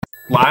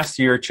last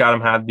year, Chatham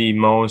had the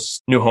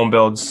most new home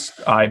builds,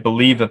 I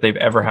believe, that they've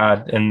ever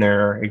had in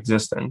their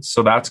existence.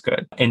 So that's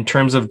good. In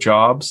terms of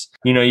jobs,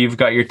 you've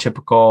got your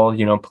typical,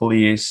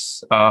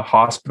 police,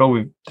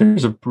 hospital.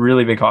 There's a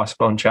really big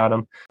hospital in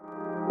Chatham.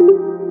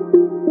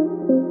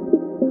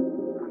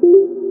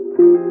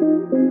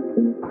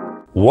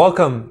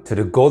 Welcome to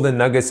the Golden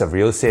Nuggets of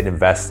Real Estate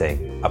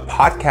Investing, a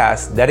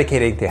podcast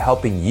dedicated to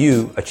helping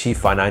you achieve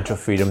financial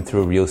freedom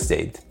through real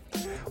estate.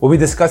 We'll be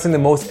discussing the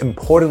most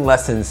important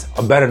lessons,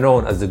 or better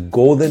known as the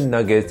Golden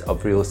Nuggets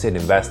of Real Estate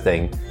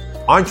Investing,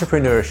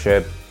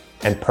 entrepreneurship,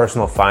 and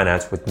personal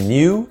finance with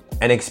new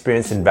and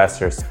experienced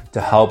investors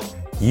to help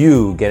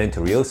you get into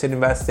real estate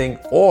investing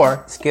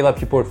or scale up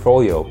your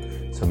portfolio.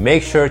 So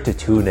make sure to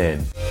tune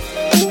in.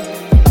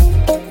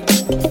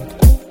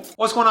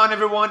 What's going on,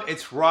 everyone?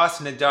 It's Ross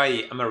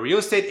Nadai. I'm a real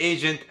estate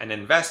agent, an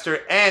investor,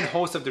 and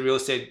host of the Real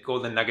Estate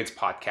Golden Nuggets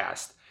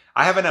podcast.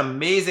 I have an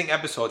amazing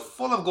episode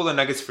full of golden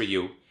nuggets for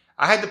you.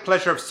 I had the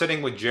pleasure of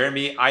sitting with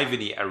Jeremy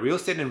Ivany, a real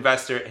estate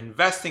investor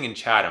investing in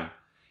Chatham.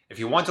 If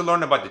you want to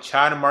learn about the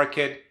Chatham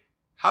market,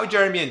 how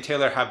Jeremy and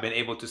Taylor have been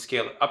able to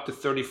scale up to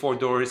 34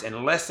 doors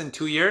in less than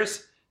 2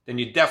 years, then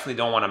you definitely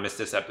don't want to miss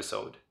this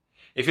episode.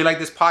 If you like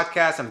this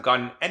podcast and have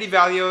gotten any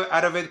value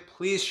out of it,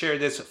 please share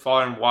this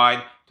far and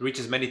wide to reach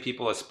as many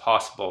people as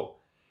possible.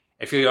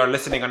 If you are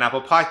listening on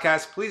Apple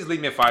Podcasts, please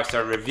leave me a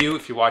 5-star review.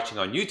 If you're watching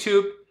on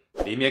YouTube,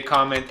 leave me a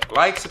comment,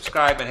 like,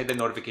 subscribe, and hit the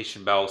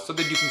notification bell so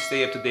that you can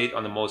stay up to date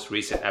on the most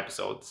recent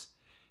episodes.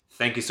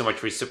 Thank you so much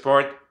for your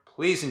support.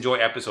 Please enjoy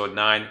episode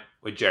 9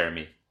 with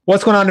Jeremy.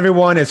 What's going on,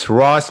 everyone? It's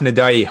Ross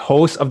Nadai,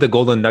 host of the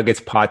Golden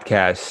Nuggets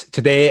podcast.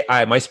 Today,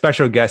 my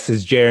special guest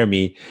is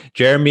Jeremy.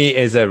 Jeremy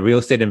is a real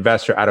estate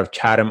investor out of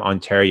Chatham,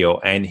 Ontario,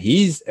 and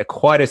he's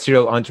quite a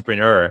serial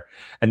entrepreneur.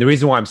 And the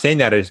reason why I'm saying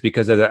that is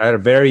because at a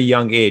very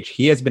young age,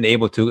 he has been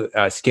able to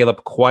scale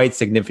up quite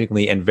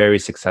significantly and very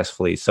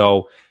successfully.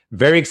 So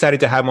very excited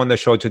to have him on the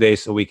show today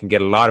so we can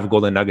get a lot of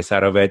golden nuggets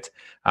out of it.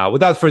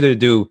 Without further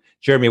ado,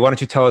 Jeremy, why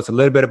don't you tell us a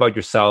little bit about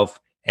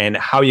yourself and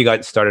how you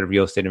got started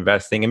real estate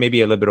investing and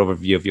maybe a little bit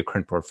overview of your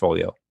current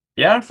portfolio.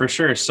 Yeah, for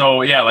sure. So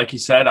like you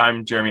said,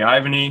 I'm Jeremy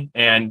Ivany,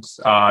 and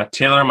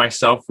Taylor and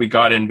myself, we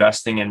got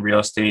investing in real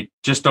estate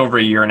just over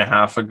a year and a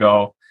half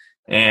ago.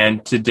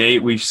 And to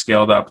date, we've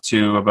scaled up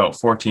to about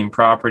 14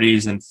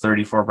 properties and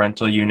 34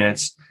 rental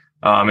units.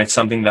 It's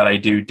something that I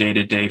do day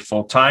to day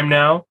full time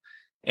now.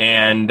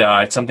 And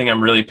it's something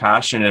I'm really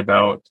passionate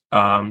about.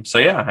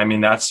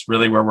 That's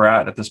really where we're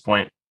at this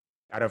point.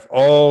 Out of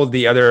all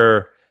the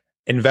other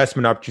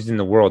investment opportunities in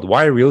the world,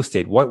 why real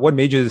estate? What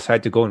made you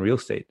decide to go in real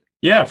estate?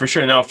 Yeah, for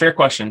sure. No, fair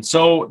question.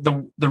 So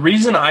the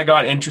reason I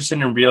got interested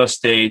in real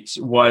estate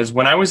was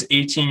when I was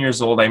 18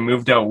 years old, I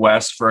moved out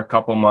west for a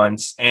couple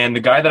months, and the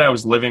guy that I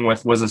was living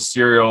with was a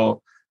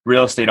serial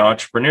real estate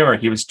entrepreneur.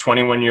 He was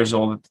 21 years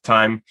old at the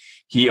time.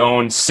 He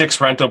owned 6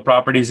 rental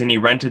properties and he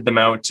rented them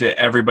out to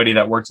everybody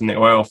that worked in the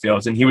oil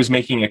fields, and he was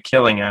making a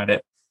killing at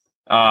it.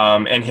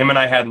 And him and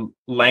I had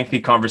lengthy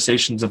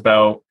conversations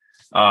about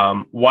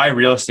why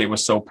real estate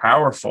was so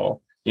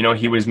powerful.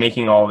 He was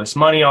making all this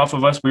money off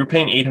of us. We were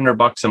paying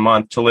 $800 a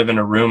month to live in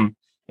a room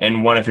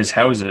in one of his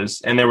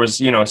houses. And there was,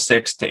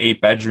 6 to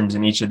 8 bedrooms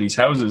in each of these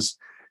houses.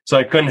 So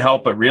I couldn't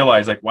help but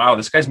realize, wow,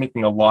 this guy's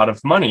making a lot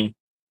of money,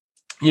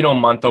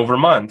 month over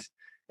month.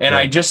 And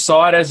I just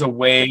saw it as a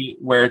way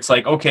where it's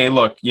like, okay,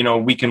 look,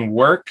 we can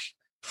work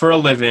for a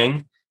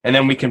living and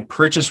then we can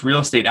purchase real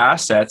estate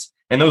assets.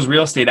 And those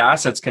real estate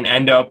assets can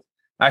end up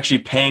actually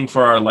paying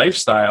for our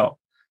lifestyle.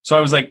 So I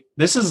was like,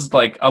 this is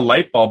like a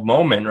light bulb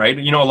moment, right?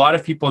 A lot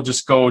of people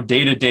just go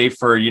day to day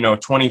for,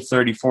 20,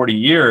 30, 40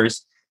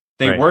 years.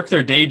 They work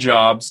their day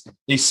jobs,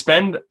 they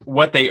spend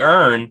what they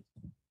earn,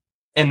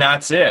 and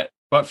that's it.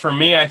 But for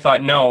me, I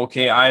thought, no,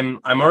 okay,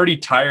 I'm already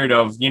tired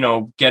of,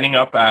 getting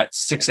up at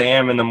 6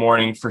 a.m. in the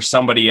morning for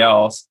somebody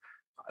else.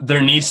 There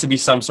needs to be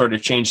some sort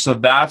of change. So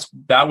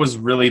that was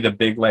really the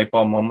big light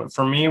bulb moment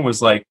for me, was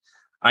like,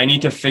 I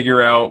need to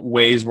figure out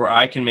ways where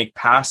I can make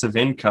passive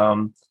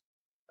income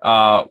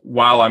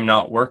while I'm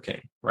not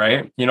working,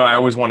 right? I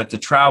always wanted to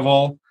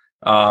travel.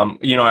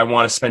 I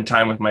want to spend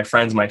time with my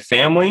friends, my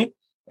family.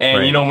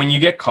 And, when you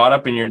get caught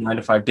up in your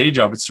 9-to-5 day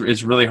job, it's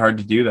really hard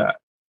to do that.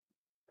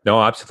 No,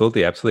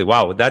 absolutely. Absolutely.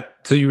 Wow.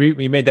 So you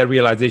made that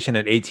realization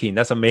at 18.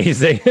 That's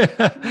amazing.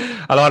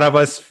 A lot of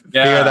us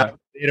figure that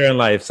later in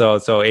life.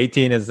 So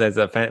 18 is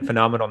a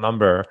phenomenal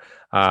number.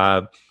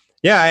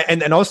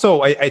 And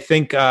also I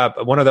think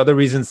one of the other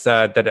reasons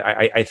that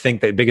I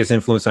think the biggest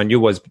influence on you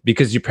was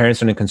because your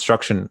parents are in the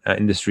construction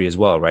industry as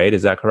well, right?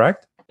 Is that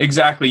correct?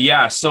 Exactly.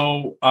 Yeah.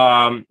 So,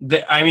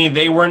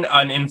 they weren't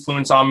an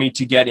influence on me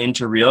to get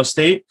into real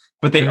estate,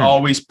 but they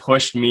always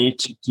pushed me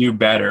to do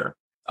better.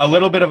 A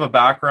little bit of a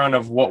background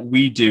of what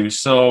we do.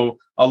 So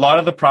a lot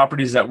of the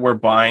properties that we're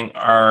buying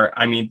are,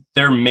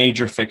 they're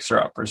major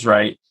fixer-uppers,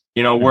 right?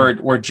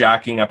 We're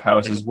jacking up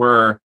houses.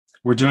 We're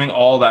doing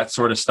all that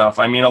sort of stuff.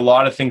 A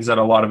lot of things that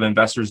a lot of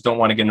investors don't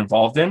want to get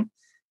involved in.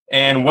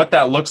 And what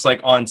that looks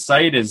like on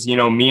site is,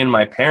 me and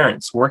my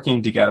parents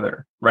working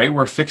together, right?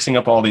 We're fixing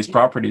up all these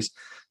properties.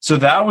 So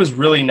that was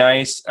really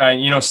nice,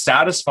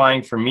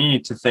 satisfying for me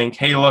to think,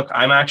 hey, look,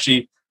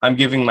 I'm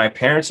giving my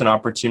parents an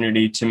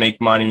opportunity to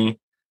make money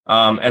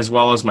as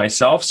well as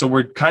myself. So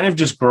we're kind of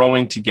just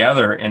growing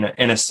together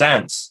in a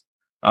sense.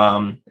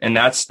 And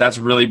that's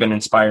really been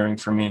inspiring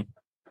for me.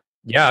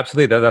 Yeah,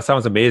 absolutely. That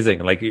sounds amazing.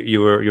 Like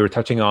you were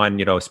touching on,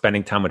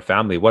 spending time with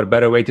family. What a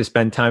better way to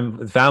spend time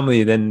with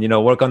family than,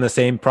 work on the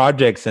same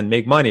projects and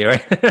make money,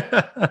 right?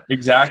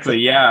 Exactly.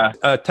 Yeah.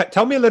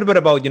 Tell me a little bit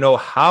about,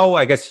 how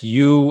I guess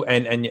you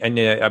and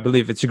I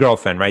believe it's your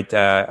girlfriend, right?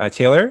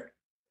 Taylor,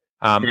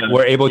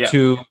 were able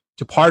to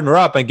partner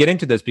up and get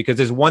into this, because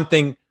there's one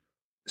thing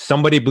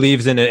somebody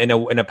believes in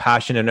a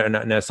passion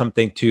and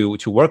something to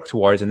work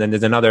towards, and then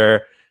there's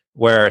another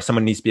where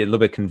someone needs to be a little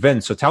bit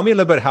convinced. So tell me a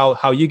little bit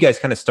how you guys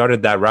kind of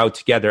started that route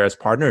together as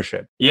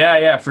partnership.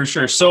 Yeah, for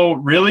sure. So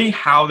really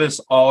how this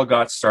all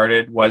got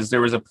started was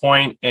there was a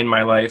point in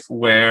my life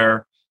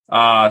where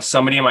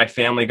somebody in my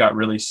family got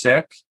really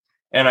sick.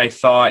 And I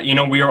thought,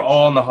 we were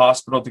all in the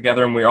hospital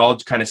together and we were all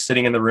kind of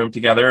sitting in the room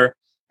together.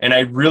 And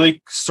I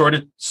really sort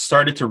of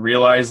started to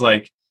realize,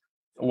 like,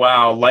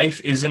 wow,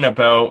 life isn't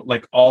about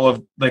like all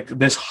of like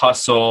this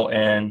hustle.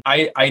 And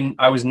I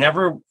was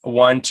never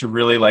one to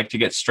really like to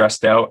get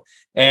stressed out.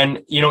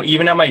 And,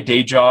 even at my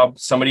day job,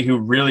 somebody who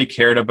really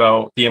cared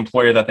about the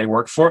employer that they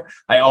worked for,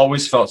 I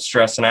always felt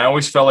stressed. And I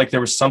always felt like there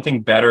was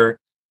something better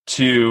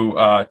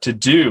to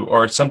do,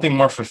 or something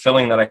more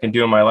fulfilling that I can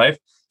do in my life.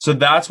 So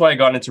that's why I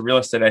got into real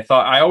estate. I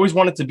thought I always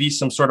wanted to be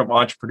some sort of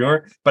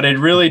entrepreneur, but I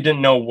really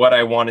didn't know what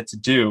I wanted to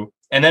do.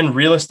 And then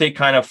real estate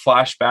kind of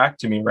flashed back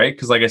to me, right?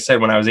 Because like I said,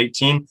 when I was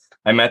 18,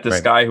 I met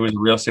this guy who was a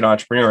real estate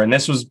entrepreneur. And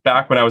this was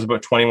back when I was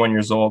about 21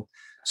 years old.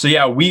 So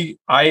yeah,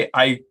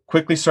 I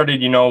quickly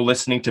started,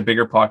 listening to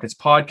Bigger Pockets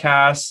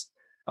podcasts.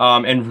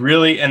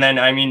 And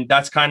then,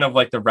 that's kind of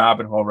like the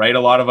rabbit hole, right?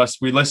 A lot of us,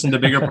 we listen to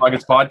Bigger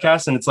Pockets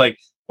podcasts and it's like,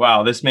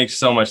 wow, this makes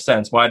so much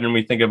sense. Why didn't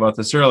we think about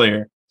this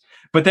earlier?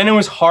 But then it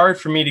was hard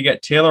for me to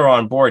get Taylor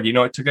on board.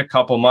 It took a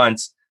couple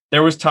months.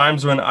 There was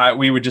times when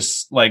we would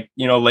just lay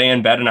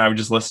in bed and I would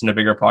just listen to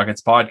Bigger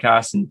Pockets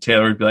podcast, and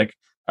Taylor would be like,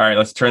 all right,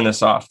 let's turn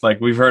this off.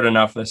 Like, we've heard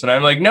enough of this. And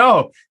I'm like,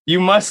 no,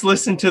 you must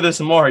listen to this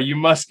more. You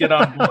must get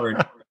on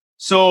board.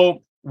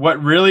 So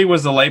what really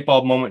was the light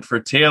bulb moment for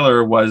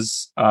Taylor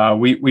was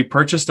we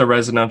purchased a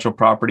residential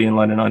property in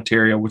London,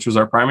 Ontario, which was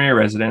our primary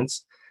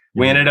residence.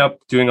 We ended up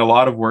doing a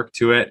lot of work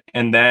to it.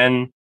 And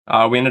then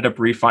we ended up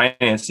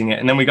refinancing it.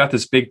 And then we got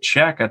this big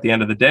check at the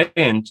end of the day.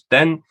 And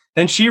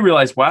then she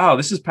realized, wow,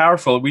 this is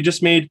powerful. We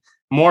just made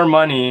more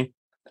money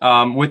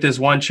with this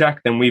one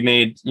check than we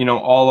made,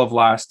 all of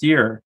last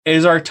year.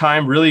 Is our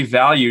time really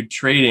valued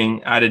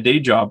trading at a day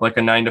job, like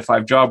a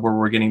 9-to-5 job where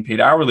we're getting paid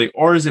hourly?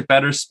 Or is it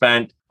better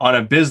spent on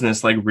a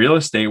business like real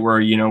estate where,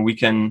 we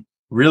can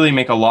really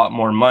make a lot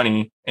more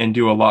money and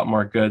do a lot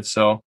more good?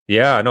 So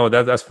yeah, no,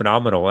 that's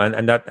phenomenal.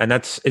 And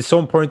it's so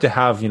important to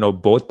have,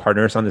 both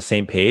partners on the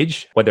same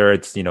page, whether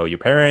it's, your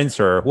parents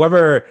or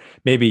whoever,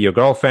 maybe your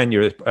girlfriend,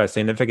 your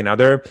significant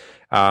other.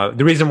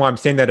 The reason why I'm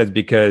saying that is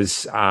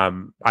because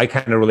I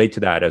kind of relate to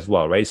that as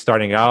well, right?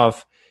 Starting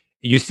off,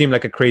 you seem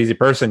like a crazy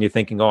person. You're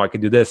thinking, oh, I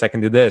can do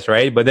this,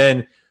 right? But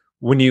then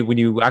when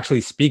you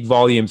actually speak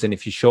volumes, and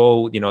if you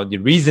show, the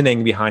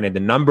reasoning behind it, the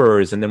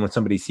numbers, and then when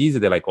somebody sees it,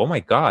 they're like, oh my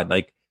God,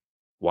 like,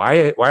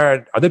 why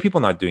are other people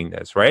not doing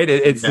this, right?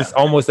 It's just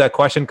almost that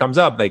question comes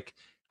up, like,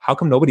 how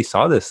come nobody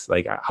saw this?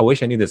 Like, I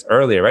wish I knew this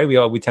earlier, right?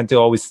 We tend to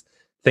always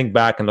think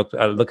back and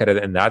look at it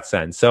in that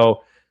sense.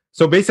 So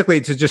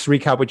basically, to just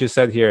recap what you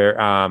said here,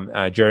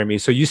 Jeremy.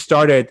 So you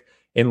started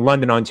in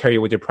London,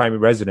 Ontario, with your primary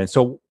residence.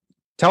 So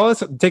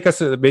take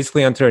us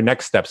basically onto our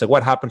next steps. Like,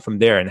 what happened from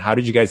there, and how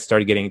did you guys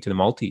start getting into the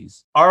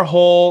multis? Our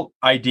whole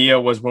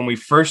idea was, when we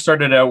first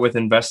started out with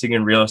investing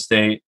in real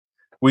estate,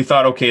 we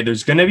thought, okay,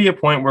 there's going to be a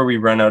point where we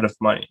run out of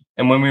money.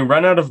 And when we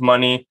run out of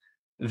money,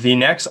 the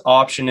next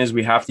option is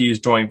we have to use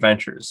joint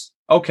ventures.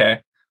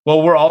 Okay,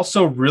 well, we're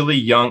also really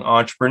young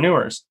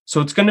entrepreneurs.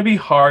 So it's going to be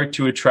hard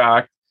to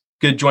attract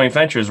good joint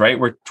ventures, right?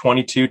 We're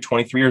 22,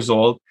 23 years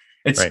old.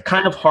 It's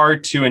kind of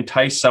hard to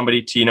entice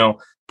somebody to,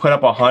 put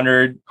up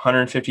 $100,000,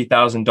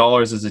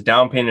 $150,000 as a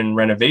down payment in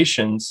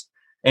renovations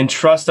and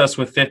trust us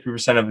with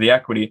 50% of the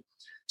equity.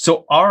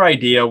 So our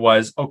idea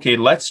was, okay,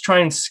 let's try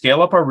and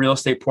scale up our real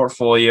estate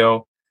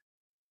portfolio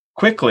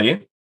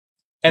quickly.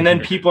 And then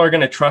people are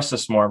going to trust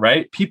us more,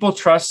 right? People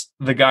trust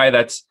the guy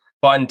that's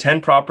bought in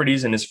 10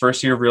 properties in his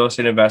first year of real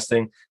estate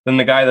investing than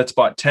the guy that's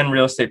bought 10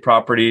 real estate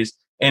properties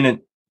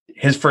in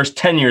his first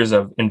 10 years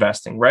of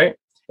investing, right?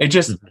 It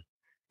just,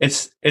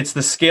 it's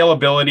the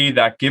scalability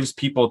that gives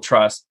people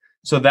trust.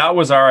 So that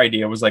was our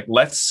idea, was like,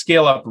 let's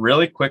scale up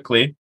really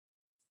quickly.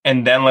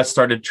 And then let's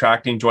start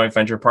attracting joint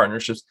venture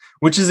partnerships,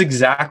 which is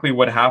exactly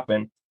what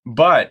happened.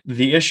 But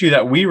the issue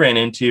that we ran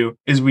into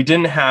is we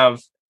didn't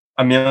have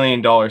 $1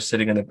 million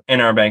sitting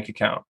in our bank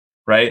account,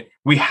 right?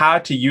 We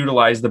had to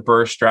utilize the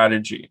BRRRR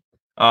strategy.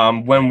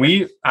 When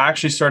we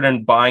actually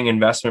started buying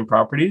investment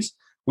properties,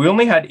 we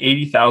only had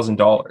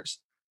 $80,000,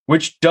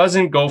 which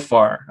doesn't go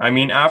far. I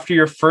mean, after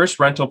your first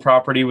rental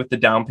property with the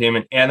down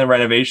payment and the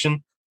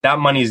renovation, that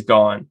money's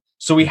gone.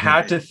 So we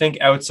had to think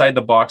outside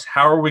the box.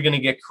 How are we going to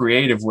get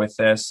creative with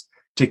this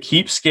to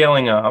keep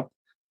scaling up?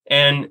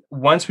 And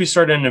once we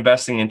started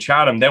investing in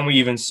Chatham, then we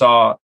even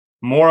saw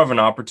more of an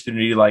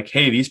opportunity like,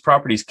 hey, these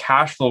properties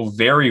cash flow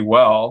very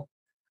well.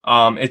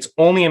 It's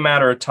only a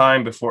matter of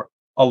time before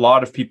a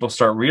lot of people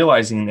start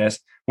realizing this,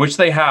 which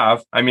they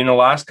have. I mean, the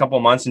last couple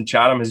of months in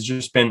Chatham has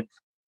just been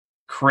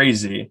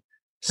crazy.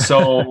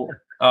 So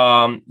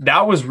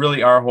that was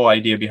really our whole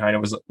idea behind it,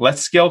 was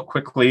let's scale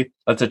quickly.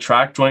 Let's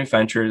attract joint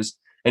ventures.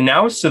 And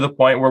now it's to the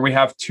point where we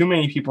have too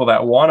many people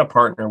that want to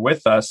partner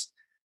with us.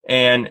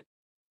 And,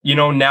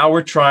 now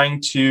we're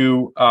trying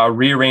to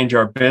rearrange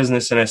our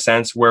business in a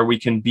sense where we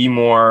can be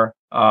more,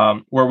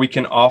 where we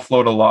can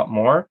offload a lot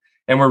more.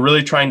 And we're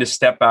really trying to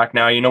step back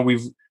now.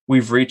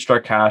 We've reached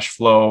our cash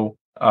flow,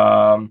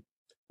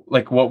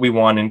 like what we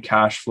want in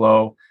cash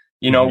flow.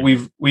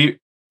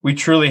 We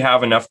truly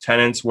have enough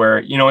tenants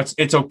where,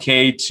 it's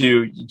okay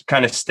to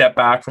kind of step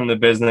back from the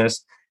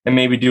business and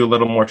maybe do a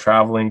little more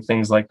traveling,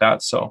 things like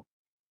that. So.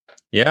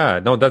 Yeah,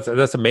 no,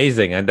 that's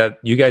amazing. And that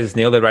you guys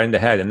nailed it right in the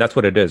head. And that's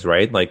what it is,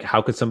 right? Like,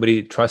 how could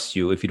somebody trust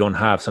you if you don't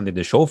have something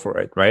to show for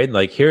it, right?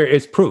 Like, here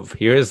is proof.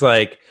 Here is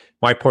like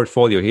my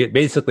portfolio. Here,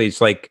 basically, it's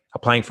like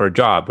applying for a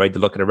job, right? To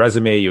look at a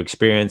resume, your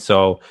experience.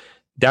 So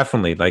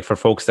definitely, like for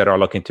folks that are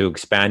looking to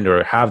expand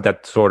or have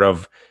that sort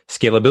of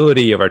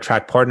scalability of our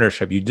track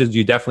partnership, you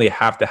definitely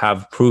have to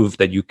have proof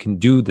that you can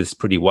do this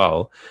pretty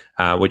well,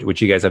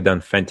 which you guys have done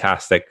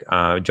fantastic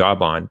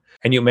job on.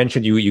 And you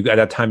mentioned you at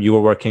that time you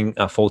were working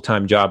a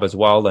full-time job as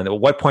well. And at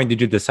what point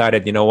did you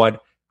decide, you know what,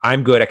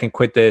 I'm good, I can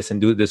quit this and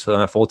do this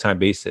on a full-time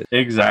basis?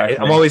 Exactly.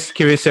 I'm always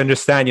curious to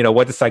understand,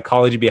 what the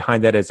psychology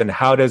behind that is and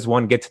how does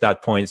one get to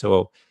that point?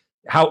 So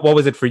what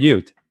was it for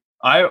you?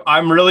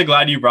 I'm really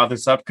glad you brought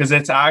this up because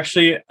it's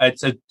actually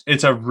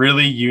it's a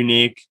really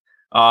unique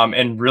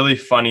and really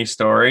funny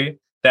story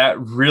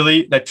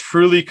that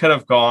truly could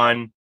have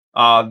gone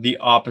the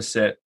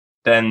opposite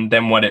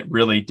than what it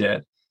really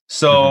did.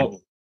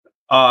 So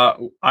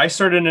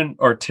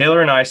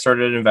Taylor and I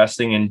started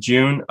investing in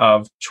June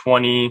of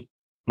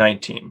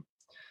 2019.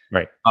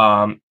 Right.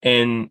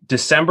 In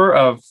November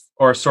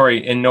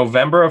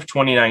of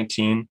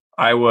 2019.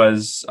 I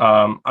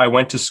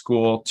went to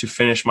school to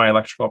finish my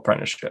electrical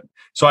apprenticeship.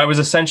 So I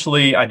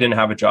didn't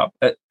have a job,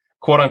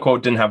 quote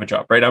unquote, didn't have a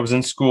job, right? I was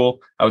in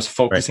school. I was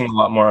focusing a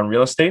lot more on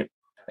real estate.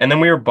 And then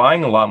we were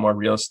buying a lot more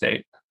real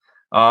estate.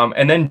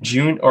 And then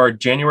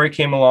January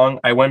came along.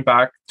 I went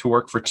back to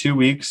work for 2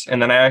 weeks.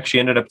 And then I actually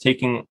ended up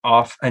taking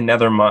off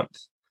another month.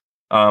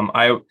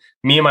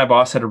 Me and my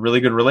boss had a really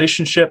good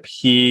relationship.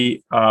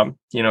 He,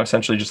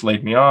 essentially just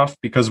laid me off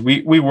because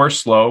we were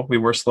slow. We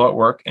were slow at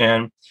work.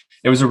 And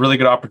it was a really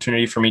good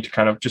opportunity for me to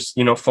kind of just,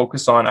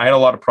 focus on. We had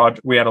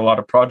a lot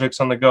of projects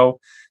on the go.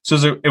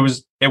 So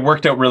it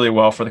worked out really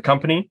well for the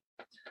company.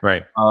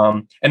 Right.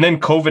 And then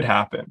COVID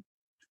happened,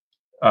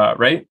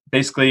 right?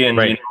 Basically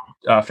in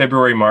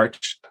February,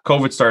 March,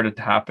 COVID started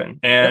to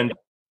happen. And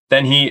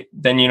then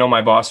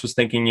my boss was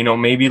thinking,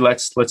 maybe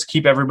let's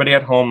keep everybody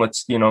at home.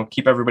 Let's,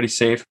 keep everybody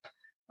safe.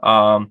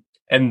 And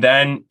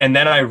then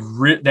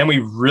we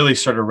really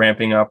started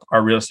ramping up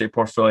our real estate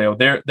portfolio.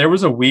 There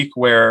was a week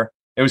where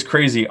it was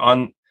crazy.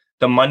 On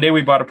the Monday,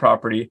 we bought a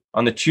property.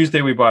 On the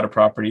Tuesday, we bought a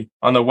property.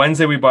 On the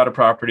Wednesday, we bought a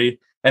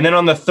property. And then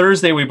on the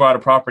Thursday, we bought a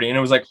property. And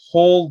it was like,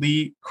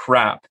 holy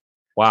crap.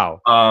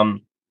 Wow.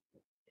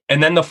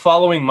 And then the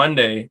following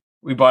Monday,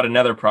 we bought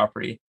another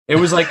property. It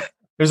was like,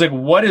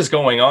 what is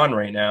going on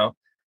right now?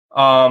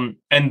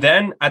 And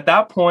then at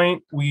that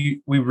point,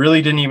 we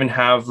really didn't even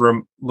have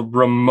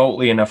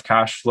remotely enough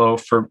cash flow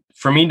for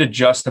me to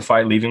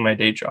justify leaving my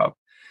day job.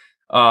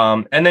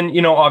 And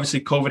then,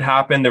 obviously COVID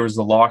happened, there was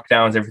the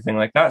lockdowns, everything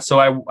like that. So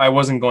I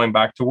wasn't going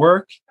back to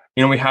work.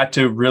 We had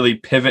to really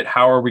pivot.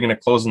 How are we going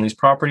to close on these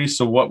properties?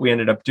 So what we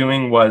ended up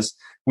doing was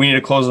we need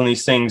to close on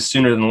these things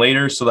sooner than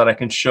later so that I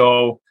can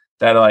show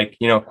that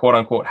quote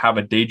unquote, have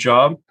a day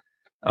job.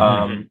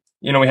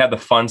 We had the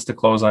funds to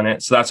close on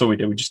it. So that's what we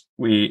did.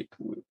 We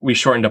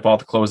shortened up all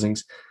the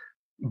closings,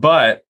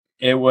 but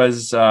it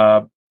was,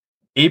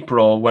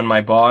 April when my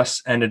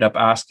boss ended up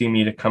asking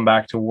me to come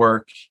back to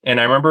work. And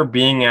I remember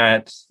being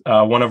at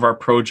one of our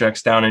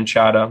projects down in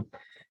Chatham,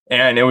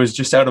 and it was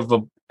just out of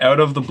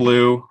the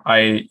blue.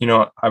 I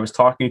was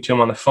talking to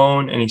him on the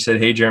phone and he said,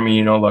 "Hey,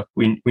 Jeremy, look,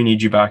 we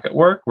need you back at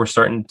work. We're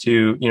starting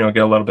to, get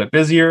a little bit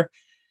busier."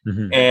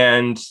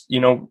 And,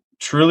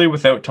 truly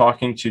without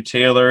talking to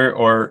Taylor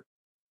or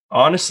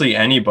honestly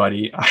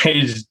anybody,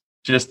 I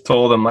just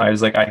told him, I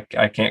was like,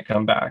 I can't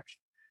come back.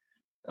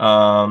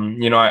 I'm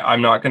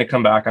not going to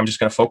come back. I'm just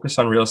going to focus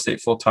on real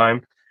estate full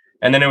time.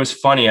 And then it was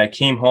funny. I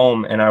came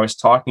home and I was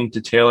talking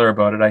to Taylor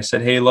about it. I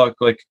said, "Hey, look,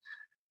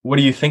 what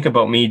do you think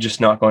about me just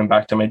not going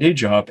back to my day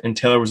job?" And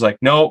Taylor was like,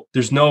 "No,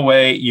 there's no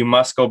way. You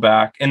must go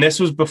back." And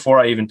this was before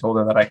I even told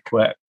her that I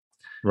quit.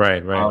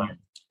 Right.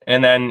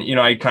 And then,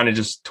 I kind of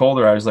just told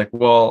her, I was like,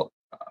 well,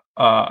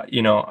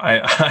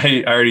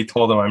 I already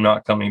told him I'm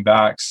not coming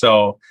back.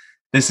 So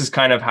this is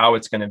kind of how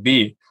it's going to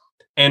be.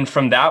 And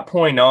from that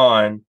point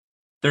on,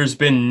 there's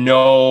been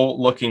no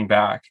looking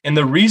back. And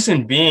the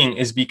reason being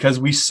is because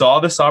we saw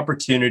this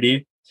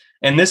opportunity,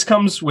 and this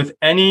comes with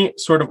any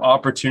sort of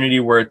opportunity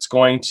where it's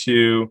going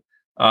to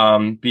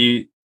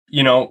be,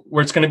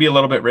 where it's going to be a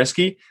little bit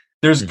risky.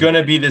 There's going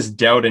to be this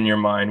doubt in your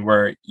mind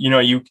where,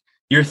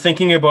 you're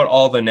thinking about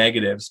all the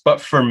negatives.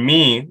 But for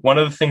me, one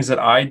of the things that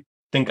I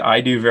think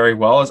I do very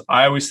well is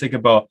I always think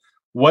about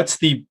what's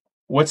the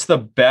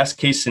best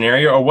case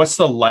scenario, or what's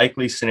the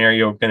likely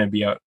scenario going to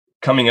be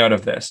coming out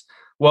of this.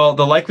 Well,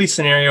 the likely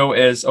scenario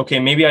is, okay,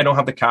 maybe I don't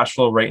have the cash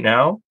flow right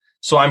now,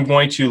 so I'm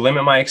going to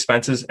limit my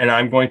expenses and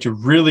I'm going to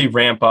really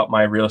ramp up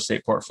my real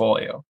estate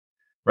portfolio,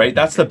 right?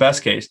 That's the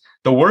best case.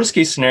 The worst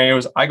case scenario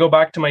is I go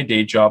back to my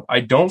day job, I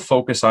don't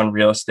focus on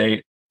real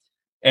estate,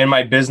 and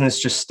my business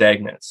just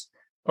stagnates.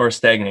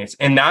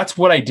 And that's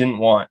what I didn't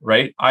want,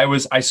 right?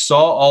 I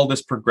saw all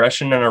this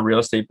progression in our real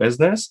estate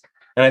business,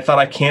 and I thought,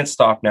 I can't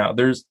stop now.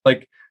 There's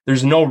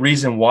no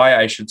reason why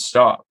I should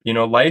stop.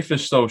 Life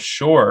is so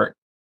short.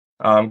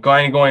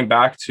 Going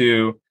back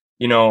to,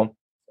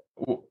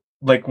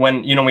 like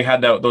when, we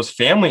had those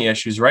family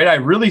issues, right? I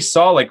really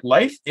saw like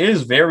life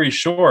is very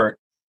short.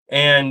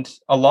 And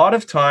a lot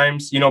of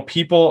times,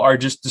 people are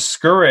just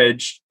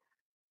discouraged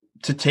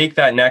to take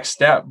that next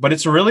step. But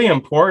it's really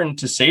important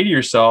to say to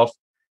yourself,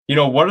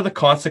 what are the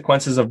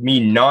consequences of me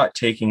not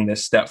taking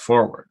this step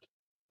forward?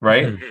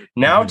 Right? Mm-hmm.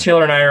 Now,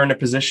 Taylor and I are in a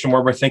position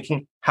where we're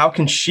thinking, how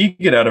can she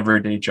get out of her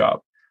day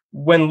job?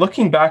 When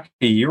looking back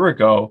a year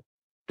ago,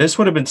 this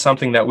would have been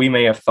something that we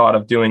may have thought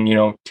of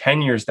doing,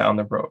 10 years down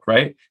the road,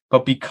 right?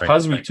 But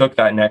because we took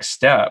that next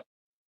step,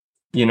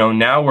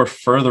 now we're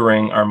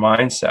furthering our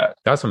mindset.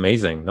 That's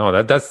amazing.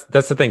 No, that's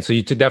the thing. So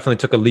you definitely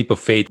took a leap of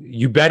faith.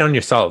 You bet on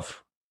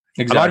yourself.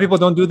 Exactly. A lot of people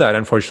don't do that,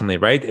 unfortunately,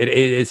 right?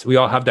 It's we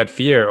all have that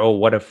fear. Oh,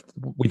 what if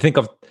we think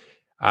of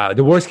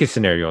the worst case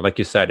scenario? Like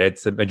you said,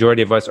 it's the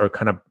majority of us are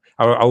kind of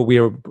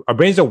our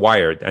brains are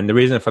wired, and the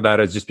reason for that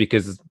is just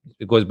because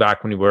it goes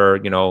back when we were,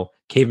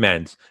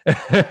 cavemans.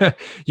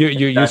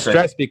 you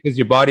stress because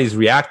your body is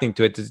reacting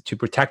to it to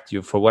protect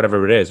you for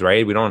whatever it is,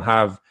 right? We don't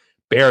have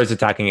bears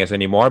attacking us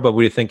anymore, but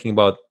we're thinking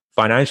about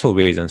financial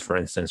reasons, for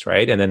instance,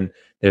 right? And then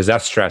there's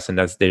that stress, and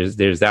there's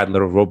that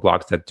little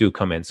roadblocks that do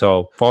come in.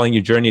 So following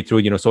your journey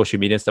through, social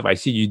media and stuff, I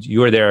see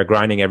you are there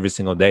grinding every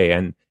single day,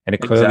 and it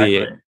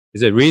clearly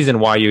is a reason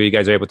why you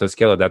guys are able to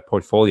scale that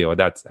portfolio at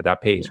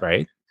that pace,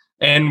 right?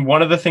 And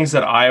one of the things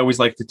that I always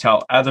like to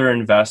tell other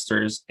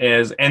investors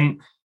is,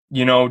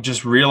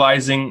 just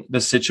realizing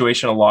the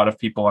situation a lot of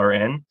people are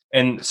in.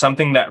 And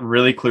something that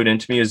really clued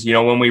into me is,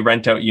 when we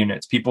rent out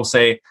units, people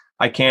say,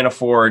 I can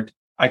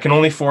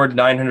only afford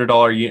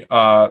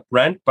 $900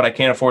 rent, but I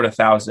can't afford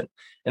 $1,000.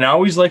 And I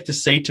always like to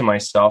say to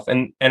myself,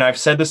 and I've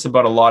said this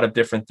about a lot of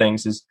different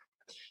things, is,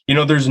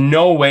 there's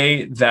no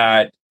way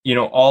that,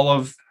 all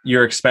of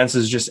your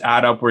expenses just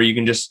add up where you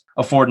can just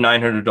afford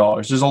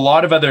 $900. There's a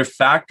lot of other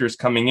factors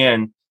coming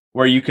in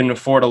where you can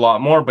afford a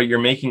lot more, but you're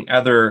making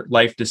other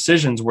life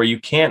decisions where you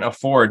can't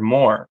afford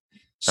more.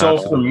 So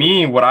Absolutely. For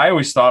me, what I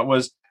always thought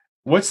was,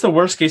 what's the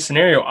worst case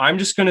scenario? I'm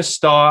just going to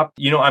stop,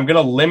 I'm going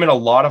to limit a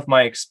lot of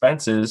my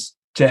expenses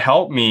to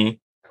help me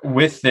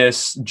with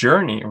this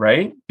journey,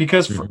 right?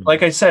 Because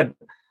like I said,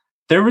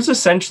 there was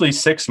essentially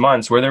 6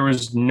 months where there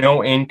was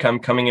no income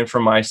coming in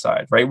from my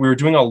side, right? We were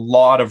doing a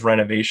lot of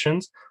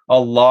renovations. A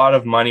lot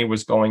of money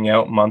was going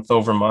out month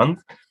over month.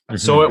 Mm-hmm.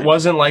 So it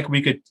wasn't like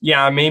we could,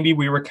 maybe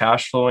we were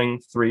cash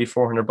flowing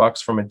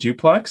 $300-400 from a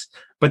duplex,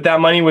 but that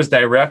money was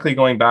directly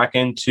going back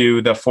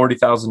into the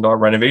 $40,000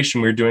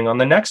 renovation we were doing on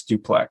the next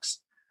duplex,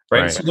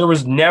 right? So there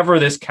was never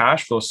this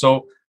cash flow.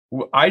 So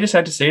I just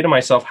had to say to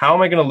myself, how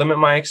am I going to limit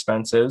my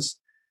expenses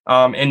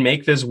and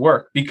make this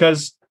work?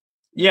 Because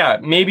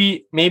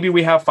maybe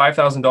we have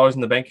 $5,000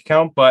 in the bank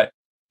account, but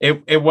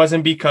it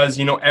wasn't because,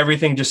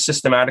 everything just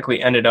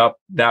systematically ended up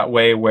that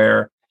way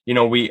where,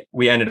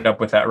 we ended up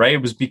with that, right?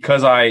 It was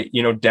because I,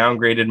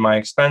 downgraded my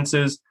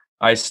expenses.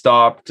 I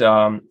stopped,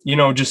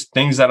 just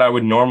things that I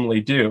would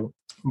normally do.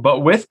 But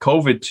with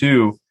COVID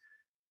too,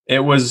 it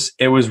was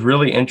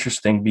really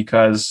interesting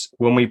because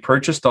when we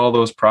purchased all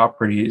those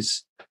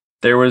properties,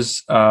 there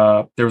was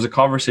a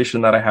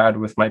conversation that I had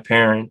with my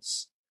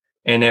parents,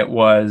 and it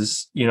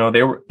was,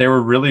 they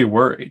were really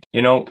worried.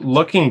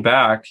 Looking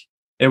back,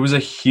 it was a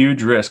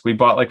huge risk. We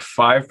bought like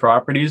 5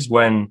 properties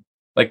when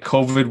like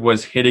COVID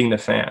was hitting the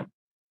fan,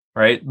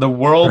 right? The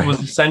world was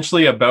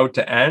essentially about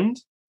to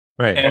end.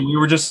 Right. And we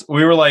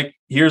were like,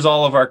 here's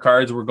all of our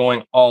cards. We're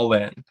going all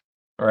in,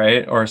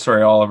 right? Or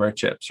sorry, all of our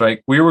chips,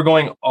 right? We were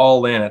going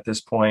all in at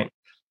this point.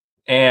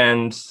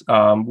 And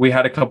we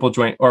had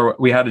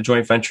a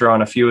joint venture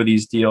on a few of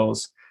these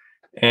deals.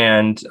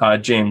 And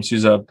James,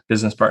 who's a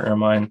business partner of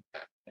mine.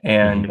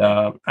 And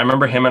I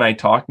remember him and I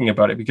talking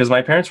about it because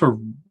my parents were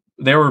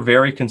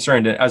very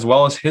concerned, as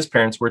well as his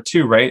parents were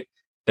too, right?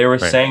 They were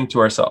saying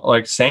to us,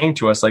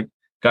 like,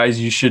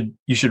 guys, you should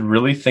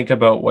really think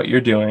about what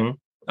you're doing.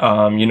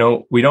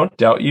 We don't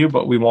doubt you,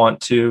 but we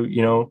want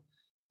to,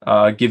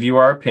 give you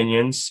our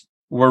opinions.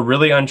 We're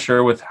really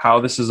unsure with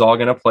how this is all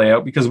going to play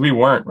out because we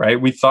weren't, right?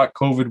 We thought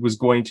COVID was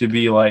going to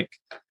be like,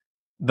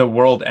 the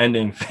world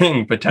ending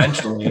thing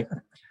potentially.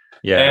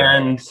 Yeah.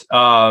 And,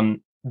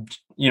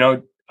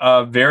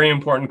 a very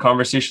important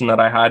conversation that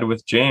I had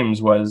with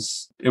James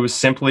was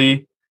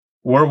simply,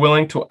 we're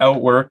willing to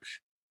outwork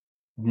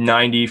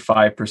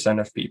 95%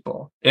 of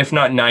people, if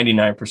not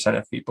 99%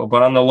 of people,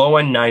 but on the low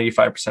end,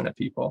 95% of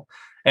people.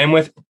 And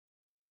with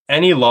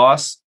any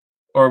loss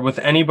or with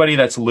anybody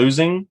that's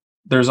losing,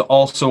 there's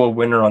also a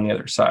winner on the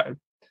other side.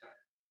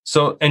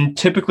 So, and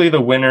typically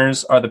the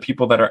winners are the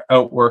people that are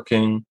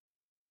outworking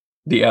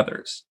the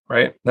others,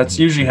 right? That's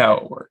usually how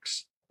it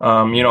works.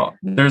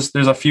 There's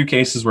a few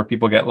cases where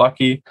people get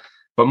lucky,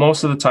 but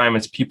most of the time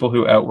it's people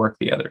who outwork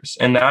the others.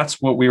 And that's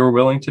what we were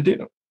willing to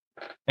do.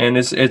 And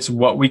it's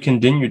what we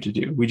continue to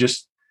do.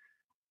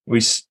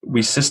 We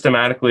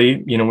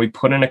systematically, we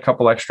put in a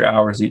couple extra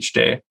hours each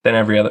day than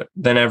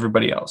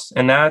everybody else.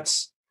 And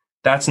that's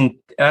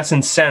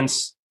in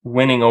sense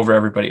winning over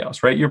everybody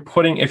else, right?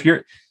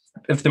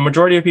 If the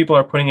majority of people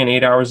are putting in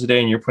 8 hours a day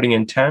and you're putting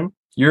in 10,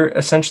 you're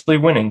essentially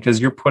winning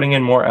because you're putting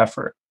in more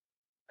effort.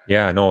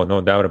 Yeah,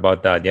 no doubt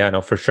about that. Yeah, no,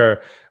 for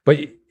sure. But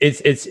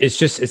it's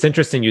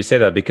interesting you say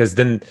that, because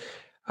then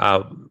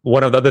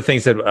one of the other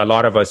things that a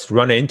lot of us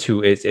run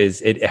into is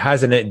it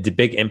has a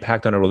big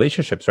impact on our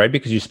relationships, right?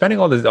 Because you're spending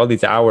all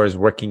these hours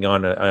working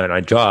on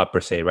a job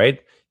per se,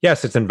 right?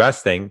 Yes, it's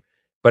investing,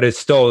 but it's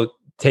still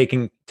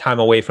taking time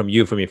away from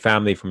you, from your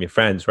family, from your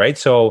friends, right?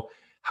 So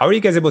how are you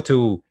guys able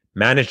to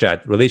manage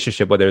that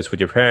relationship, whether it's with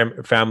your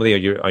family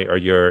or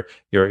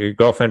your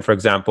girlfriend, for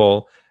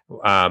example?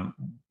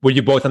 Were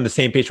you both on the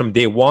same page from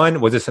day one?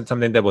 Was this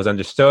something that was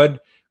understood?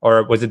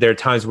 Or was it there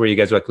times where you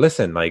guys were like,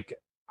 listen, like,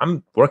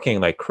 I'm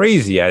working like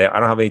crazy. I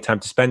don't have any time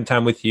to spend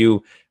time with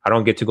you. I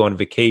don't get to go on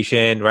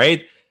vacation,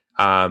 right?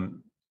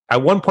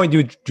 At one point,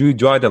 do you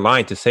draw the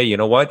line to say, you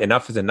know what,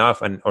 enough is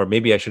enough, or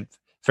maybe I should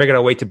figure out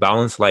a way to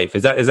balance life?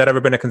 Is that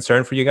ever been a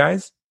concern for you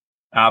guys?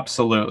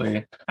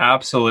 Absolutely.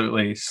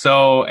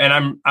 So, and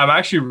I'm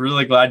actually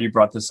really glad you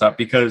brought this up,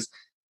 because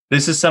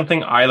this is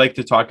something I like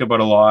to talk about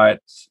a lot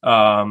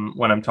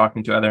when I'm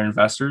talking to other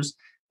investors.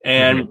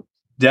 And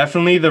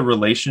definitely the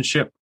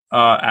relationship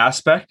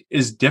aspect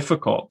is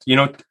difficult.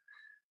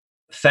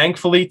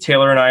 Thankfully,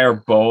 Taylor and I are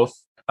both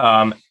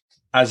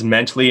as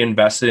mentally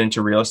invested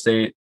into real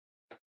estate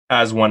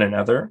as one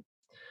another.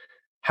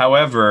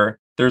 However,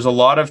 there's a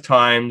lot of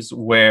times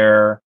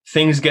where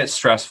things get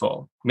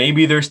stressful.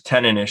 Maybe there's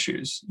tenant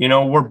issues.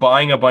 We're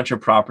buying a bunch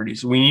of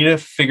properties. We need to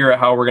figure out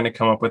how we're going to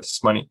come up with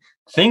this money.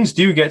 Things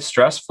do get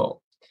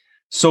stressful.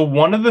 So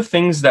one of the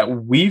things that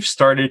we've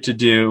started to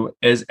do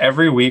is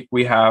every week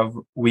we have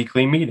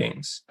weekly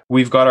meetings.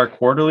 We've got our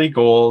quarterly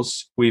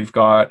goals, we've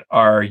got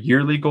our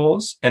yearly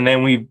goals, and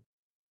then we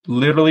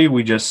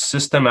just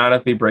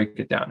systematically break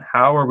it down.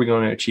 How are we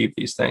going to achieve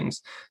these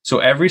things? So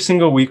every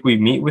single week we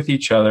meet with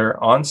each other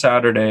on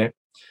Saturday.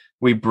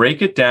 We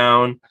break it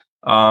down.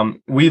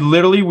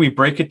 We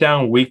break it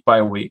down week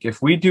by week.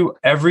 If we do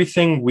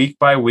everything week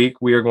by week,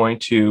 we are going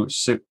to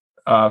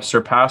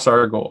surpass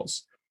our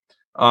goals.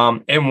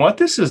 And what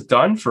this has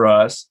done for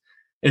us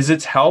is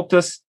it's helped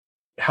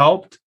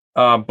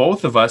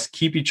both of us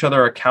keep each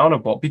other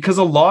accountable, because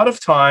a lot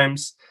of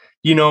times,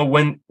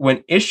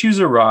 when issues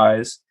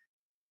arise,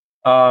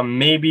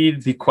 maybe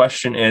the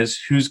question is,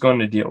 who's going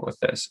to deal with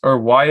this, or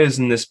why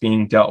isn't this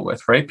being dealt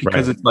with, right?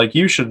 Because It's like,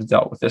 you should have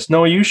dealt with this.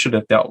 No, you should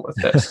have dealt with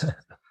this.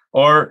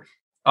 Or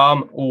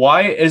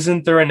why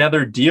isn't there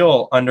another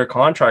deal under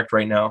contract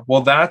right now?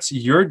 Well, that's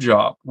your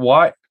job.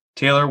 Why,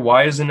 Taylor,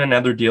 why isn't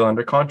another deal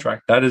under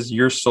contract? That is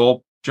your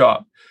sole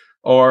job.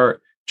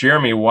 Or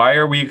Jeremy, why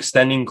are we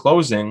extending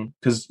closing?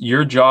 Because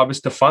your job is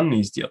to fund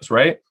these deals,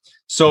 right?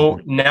 So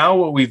now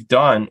what we've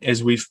done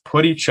is we've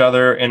put each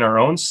other in our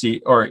own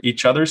seat, or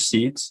each other's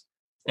seats,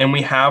 and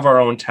we have our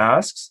own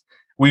tasks.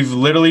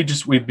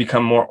 We've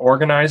become more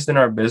organized in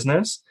our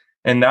business,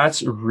 and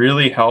that's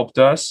really helped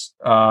us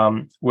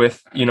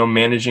with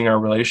managing our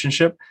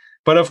relationship.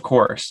 But of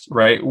course,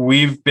 right,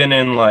 we've been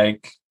in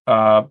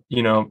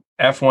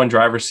F1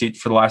 driver's seat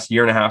for the last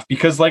year and a half,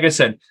 because like I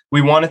said,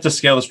 we wanted to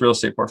scale this real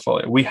estate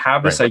portfolio. We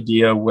have this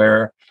idea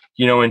where,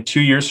 in 2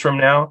 years from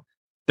now,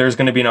 there's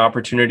going to be an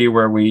opportunity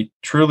where we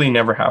truly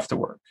never have to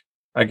work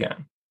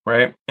again,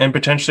 right? And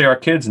potentially our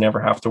kids never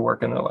have to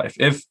work in their life,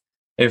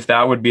 if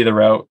that would be the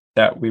route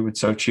that we would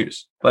so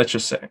choose, let's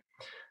just say.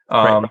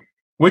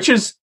 Which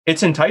is,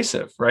 it's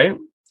enticing, right?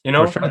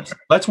 Sure.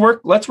 Let's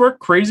work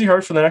crazy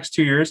hard for the next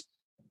 2 years,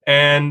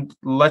 and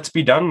let's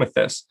be done with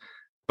this.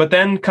 But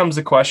then comes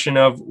the question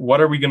of, what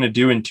are we going to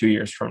do in 2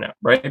 years from now,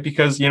 right?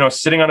 Because,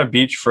 sitting on a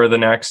beach for the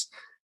next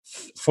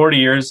 40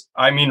 years,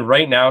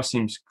 right now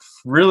seems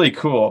really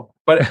cool,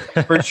 but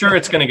for sure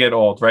it's going to get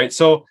old, right?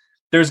 So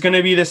there's going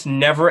to be this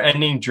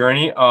never-ending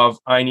journey of,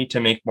 I need to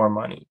make more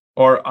money,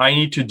 or I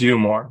need to do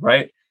more,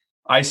 right?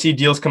 I see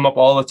deals come up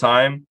all the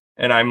time,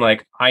 and I'm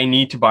like, I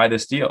need to buy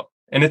this deal.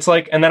 And it's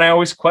like, and then I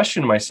always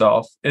question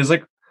myself, is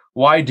like,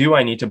 why do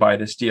I need to buy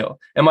this deal?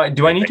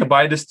 Do I need to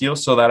buy this deal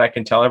so that I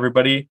can tell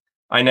everybody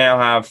I now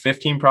have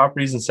 15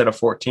 properties instead of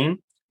 14?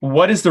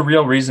 What is the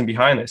real reason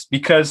behind this?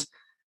 Because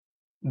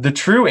The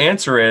true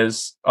answer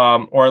is,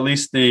 or at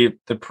least the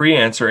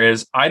pre-answer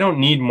is, I don't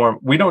need more.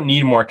 We don't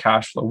need more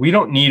cash flow. We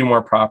don't need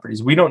more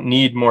properties. We don't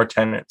need more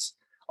tenants.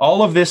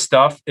 All of this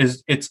stuff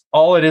it's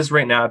all it is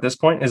right now at this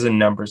point is a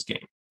numbers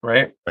game,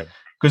 right? Right.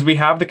 Because we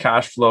have the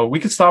cash flow. We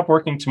could stop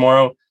working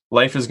tomorrow.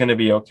 Life is going to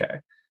be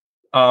okay.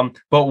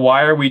 But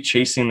why are we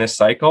chasing this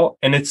cycle?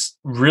 And it's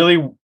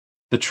really,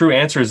 the true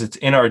answer is it's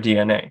in our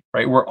DNA,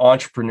 right? We're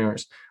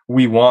entrepreneurs.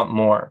 We want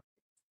more.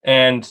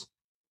 And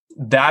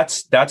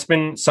that's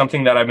been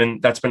something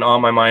that's been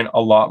on my mind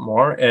a lot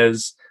more,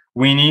 is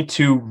we need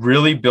to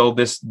really build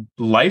this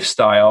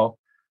lifestyle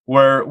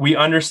where we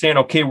understand,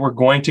 okay, we're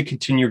going to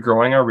continue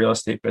growing our real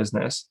estate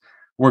business.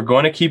 We're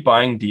going to keep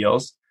buying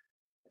deals,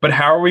 but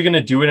how are we going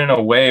to do it in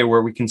a way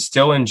where we can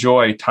still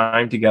enjoy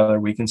time together?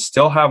 We can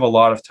still have a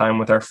lot of time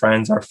with our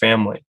friends, our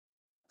family.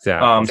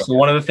 Yeah. So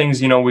one of the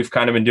things, we've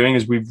kind of been doing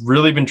is we've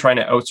really been trying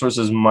to outsource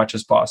as much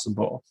as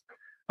possible,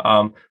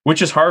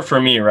 which is hard for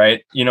me,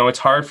 right? It's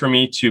hard for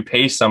me to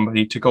pay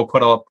somebody to go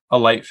put up a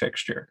light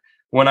fixture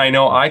when I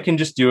know I can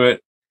just do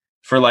it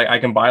for I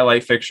can buy a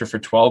light fixture for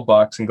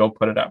 $12 and go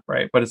put it up,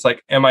 right? But it's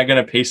like, am I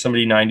going to pay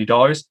somebody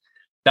 $90?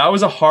 That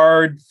was a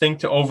hard thing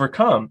to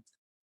overcome,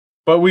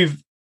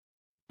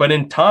 but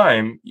in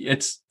time,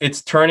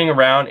 it's turning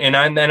around,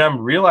 and then I'm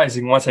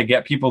realizing once I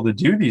get people to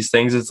do these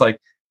things, it's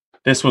like,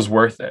 this was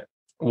worth it.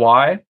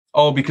 Why?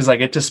 Oh, because I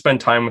get to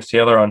spend time with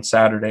Taylor on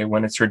Saturday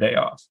when it's her day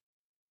off.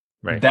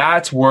 Right.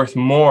 That's worth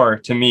more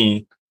to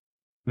me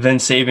than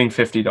saving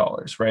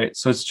 $50, right?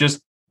 So it's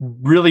just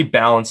really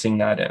balancing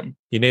that in.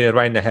 You nailed it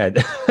right in the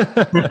head.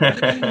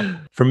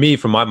 For me,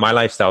 from my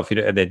lifestyle,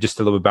 just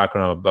a little bit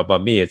background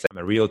about me, I'm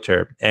a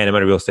realtor and I'm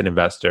a real estate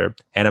investor,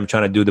 and I'm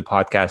trying to do the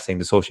podcasting,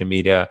 the social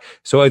media.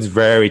 So it's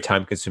very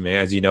time consuming,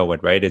 as you know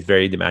it, right? It's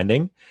very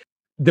demanding.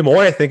 The more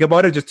I think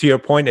about it, just to your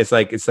point, it's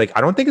like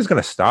I don't think it's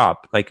going to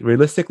stop. Like,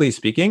 realistically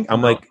speaking,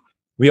 I'm like,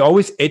 we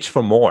always itch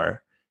for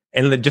more.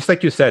 And just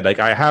like you said, like,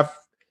 I have,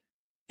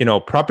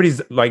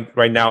 properties like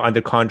right now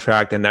under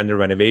contract and under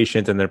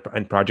renovations,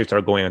 and projects are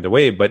going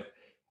underway. But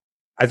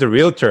as a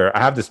realtor,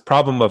 I have this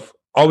problem of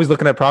always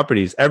looking at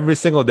properties every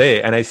single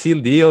day, and I see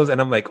deals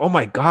and I'm like, oh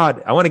my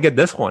God, I want to get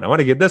this one. I want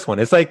to get this one.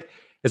 It's like,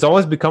 it's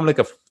always become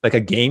like a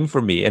game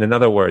for me, in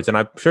other words. And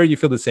I'm sure you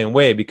feel the same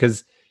way,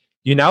 because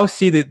you now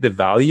see the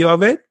value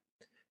of it,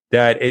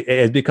 that it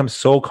has become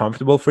so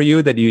comfortable for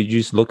you that you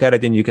just look at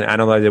it and you can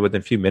analyze it within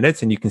a few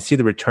minutes and you can see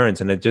the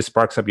returns, and it just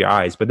sparks up your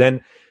eyes. But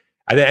then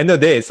at the end of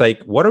the day, it's like,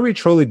 what are we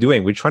truly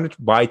doing? We're trying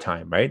to buy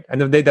time, right?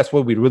 End of the day, that's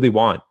what we really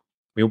want.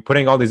 We're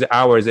putting all these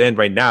hours in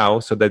right now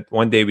so that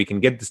one day we can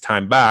get this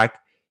time back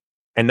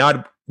and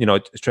not,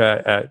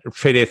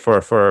 trade it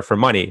for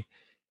money.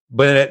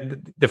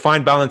 But the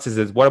fine balance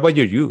is what about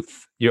your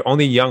youth? You're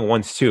only young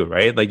once too,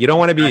 right? Like, you don't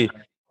want to be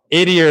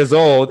 80 years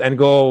old and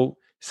go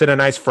sit in a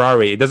nice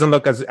Ferrari. It doesn't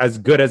look as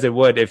good as it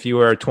would if you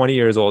were 20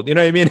 years old. You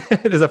know what I mean?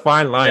 There's a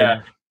fine line.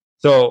 Yeah.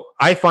 So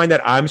I find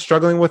that I'm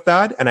struggling with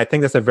that. And I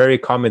think that's a very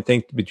common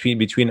thing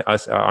between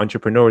us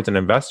entrepreneurs and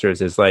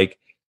investors, is like,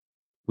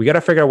 we got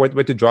to figure out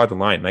where to draw the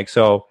line. Like,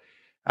 so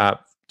to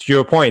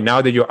your point,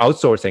 now that you're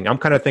outsourcing, I'm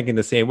kind of thinking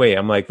the same way.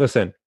 I'm like,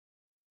 listen,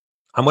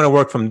 I'm going to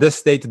work from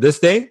this day to this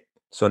day.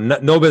 So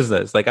no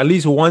business, like at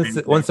least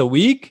once a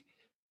week,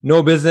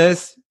 no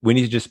business. We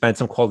need to just spend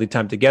some quality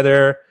time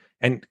together.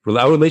 And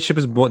our relationship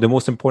is the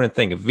most important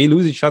thing. If we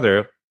lose each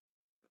other,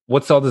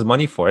 what's all this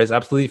money for? It's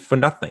absolutely for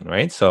nothing,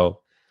 right? So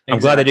I'm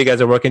glad that you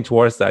guys are working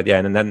towards that. Yeah.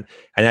 And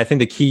I think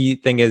the key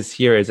thing is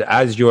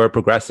as you're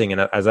progressing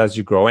and as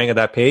you're growing at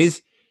that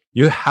pace,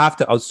 you have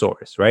to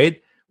outsource,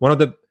 right? One of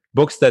the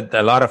books that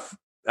a lot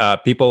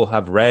of people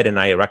have read and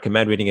I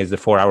recommend reading is The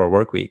 4-Hour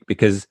Workweek,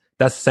 because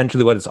that's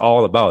essentially what it's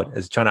all about,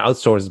 is trying to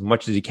outsource as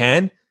much as you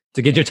can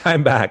to get your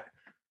time back.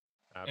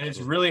 And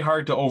it's really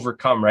hard to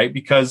overcome, right?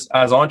 Because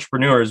as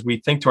entrepreneurs, we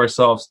think to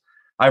ourselves,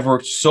 I've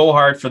worked so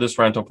hard for this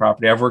rental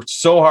property. I've worked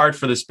so hard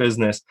for this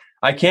business.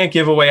 I can't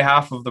give away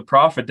half of the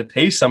profit to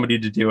pay somebody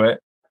to do it.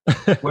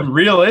 When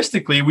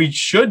realistically, we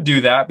should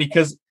do that,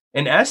 because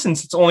in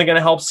essence, it's only going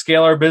to help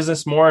scale our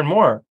business more and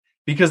more,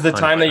 because the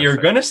time that you're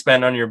going to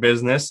spend on your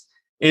business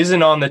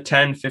isn't on the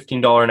 $10,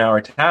 $15 an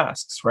hour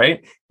tasks,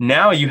 right?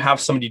 Now you have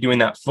somebody doing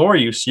that for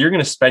you. So you're going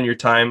to spend your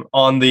time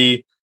on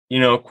the,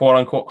 quote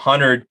unquote,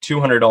 $100,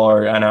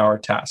 $200 an hour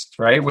tasks,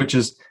 right? Which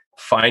is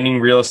finding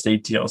real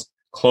estate deals,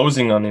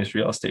 closing on these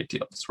real estate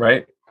deals,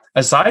 right?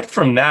 Aside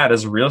from that,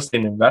 as a real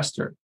estate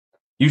investor,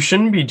 you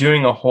shouldn't be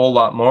doing a whole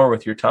lot more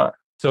with your time.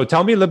 So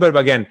tell me a little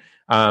bit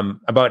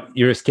about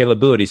your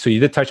scalability. So you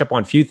did touch up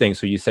on a few things.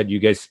 So you said you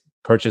guys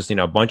purchased,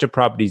 a bunch of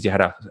properties. You had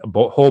a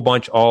whole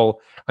bunch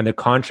all under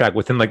contract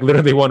within like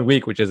literally 1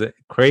 week, which is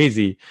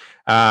crazy.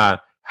 How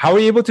are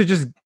you able to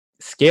just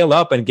scale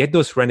up and get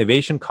those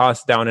renovation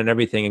costs down and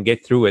everything and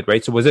get through it,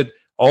 right? So was it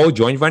all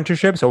joint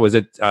ventureships, or was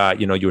it,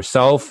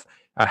 yourself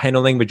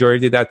handling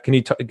majority of that? Can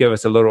you give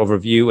us a little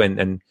overview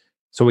and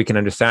so we can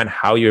understand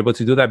how you're able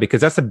to do that?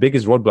 Because that's the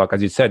biggest roadblock,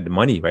 as you said, the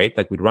money, right?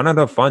 Like, we'd run out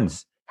of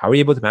funds. How are you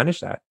able to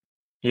manage that?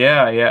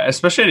 Yeah, yeah,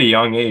 especially at a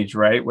young age,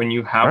 right? When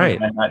you haven't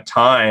Right. had that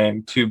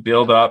time to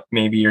build up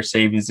maybe your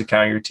savings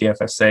account, your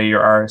TFSA,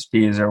 your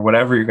RSPs, or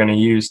whatever you're going to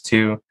use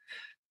to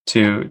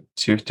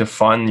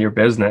fund your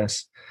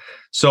business.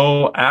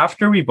 So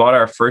after we bought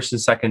our first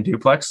and second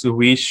duplex,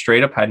 we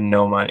straight up had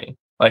no money.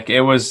 Like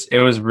it was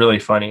really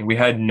funny. We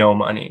had no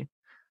money.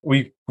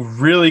 We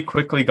really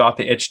quickly got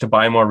the itch to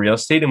buy more real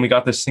estate, and we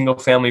got this single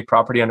family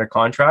property under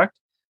contract.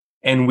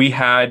 And we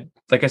had,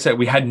 like I said,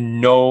 we had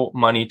no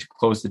money to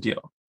close the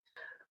deal.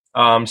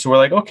 So we're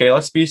like, okay,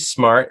 let's be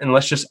smart and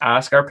let's just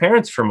ask our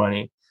parents for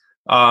money.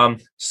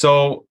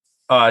 So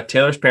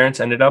Taylor's parents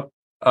ended up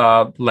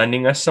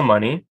lending us some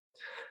money.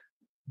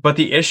 But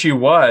the issue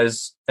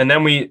was, and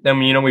then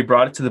we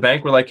brought it to the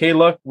bank. We're like, hey,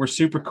 look, we're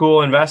super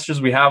cool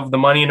investors. We have the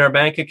money in our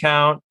bank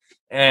account.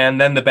 And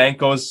then the bank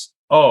goes,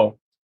 oh,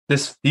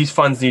 these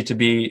funds need to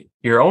be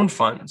your own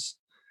funds.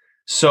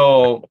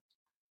 So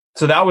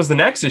that was the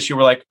next issue.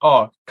 We're like,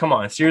 oh, come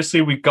on,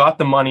 seriously, we got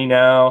the money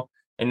now,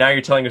 and now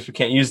you're telling us we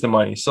can't use the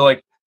money. So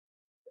like,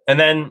 and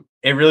then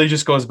it really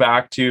just goes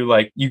back to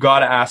like, you got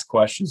to ask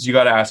questions. You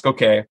got to ask,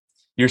 okay,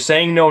 you're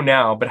saying no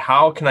now, but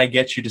how can I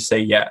get you to say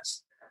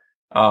yes?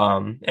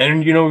 And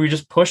we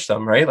just push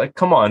them, right? Like,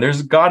 come on,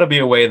 there's got to be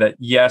a way that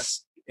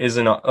yes is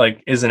an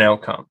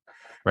outcome.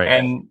 Right.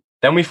 And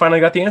then we finally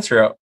got the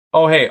answer out.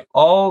 Oh, hey,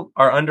 all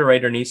our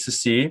underwriter needs to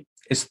see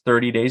is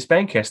 30 days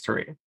bank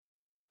history.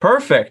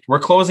 Perfect. We're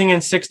closing in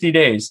 60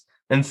 days.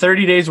 In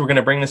 30 days, we're going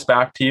to bring this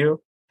back to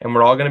you and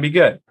we're all going to be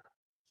good.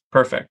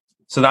 Perfect.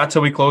 So that's how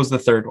we closed the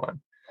third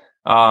one.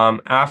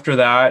 After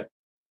that,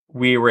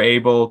 we were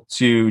able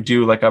to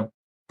do like a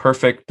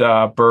perfect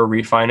BRRRR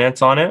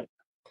refinance on it.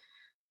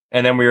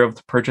 And then we were able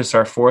to purchase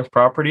our fourth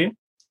property.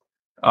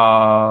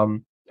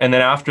 And then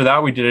after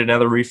that, we did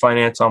another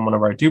refinance on one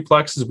of our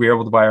duplexes. We were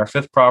able to buy our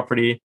fifth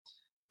property.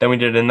 Then we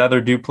did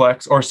another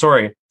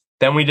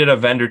then we did a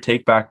vendor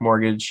take back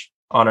mortgage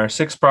on our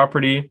sixth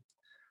property.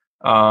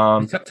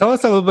 Tell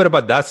us a little bit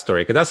about that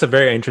story, because that's a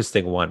very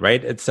interesting one,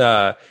 right?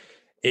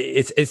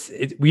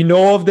 We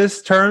know of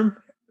this term,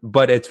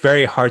 but it's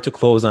very hard to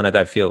close on it.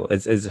 I feel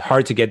it's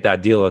hard to get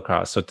that deal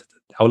across. So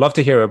I would love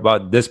to hear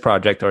about this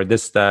project or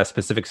this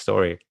specific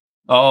story.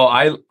 Oh,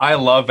 I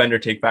love vendor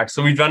take back.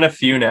 So we've done a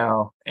few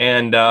now,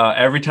 and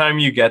every time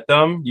you get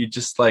them, you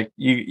just like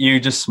you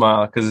just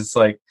smile because it's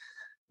like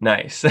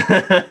nice.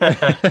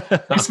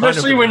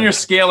 Especially when you're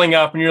scaling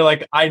up and you're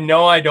like, I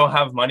know I don't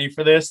have money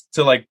for this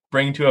to like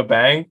bring to a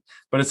bank,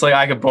 but it's like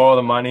I could borrow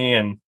the money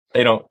and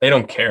they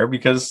don't care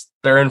because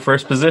they're in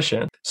first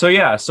position. So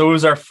yeah, so it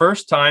was our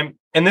first time,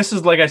 and this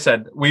is like I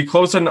said, we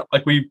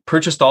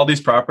purchased all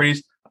these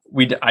properties.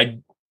 I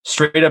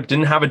straight up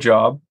didn't have a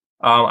job.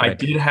 Right. I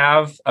did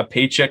have a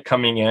paycheck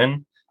coming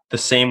in the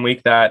same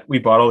week that we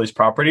bought all these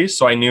properties.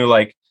 So I knew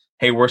like,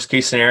 hey, worst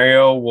case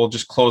scenario, we'll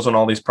just close on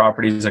all these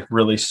properties like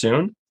really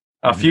soon.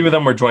 A few of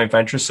them were joint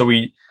ventures, so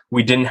we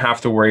didn't have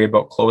to worry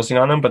about closing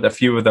on them, but a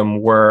few of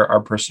them were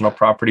our personal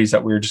properties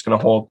that we were just going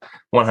to hold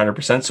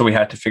 100%. So we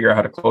had to figure out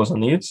how to close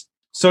on these.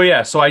 So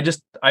yeah, so we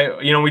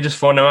just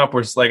phoned them up.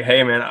 We're just like,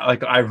 hey man,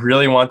 like I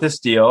really want this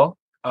deal.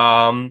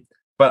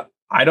 But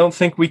I don't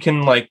think we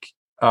can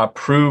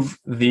prove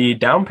the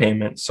down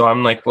payment. So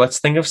I'm like, let's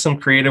think of some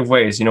creative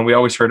ways. We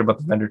always heard about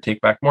the vendor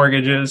take back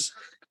mortgages.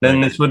 Then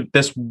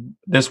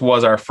this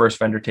was our first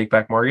vendor take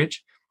back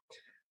mortgage.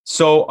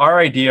 So our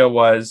idea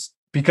was,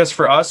 because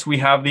for us, we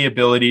have the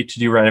ability to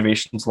do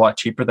renovations a lot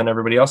cheaper than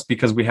everybody else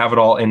because we have it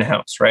all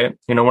in-house, right?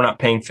 We're not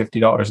paying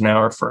 $50 an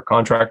hour for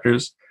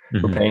contractors.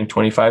 Mm-hmm. We're paying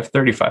 $25,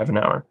 $35 an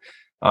hour.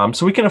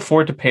 So we can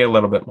afford to pay a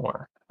little bit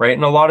more, right?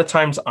 And a lot of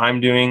times I'm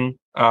doing,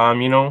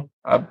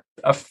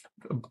 a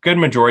good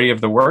majority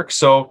of the work.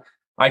 So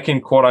I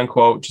can quote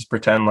unquote just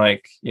pretend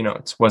like,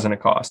 it wasn't a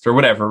cost or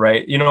whatever,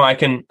 right? I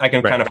can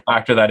right. kind of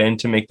factor that in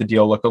to make the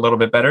deal look a little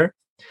bit better.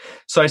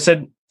 So I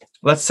said,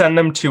 let's send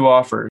them 2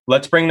 offers.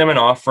 Let's bring them an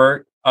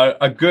offer,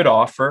 a good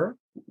offer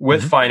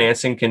with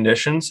financing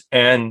conditions,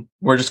 and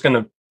we're just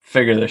going to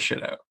figure this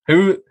shit out.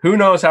 Who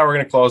knows how we're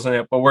going to close on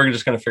it, but we're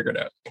just going to figure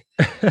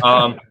it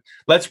out.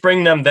 Let's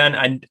bring them then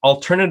an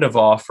alternative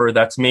offer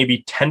that's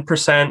maybe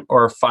 10%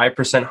 or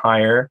 5%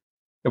 higher.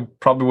 It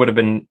probably would have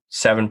been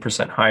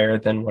 7% higher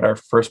than what our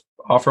first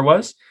offer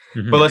was.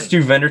 But let's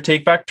do vendor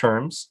take back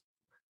terms.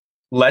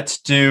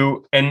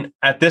 And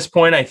at this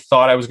point, I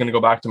thought I was going to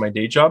go back to my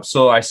day job.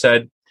 So I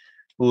said,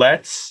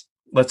 let's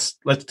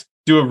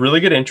do a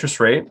really good interest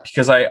rate,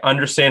 because I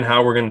understand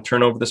how we're going to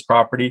turn over this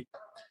property.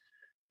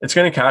 It's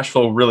going to cash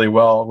flow really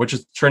well, which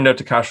has turned out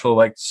to cash flow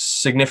like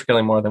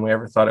significantly more than we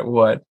ever thought it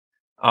would.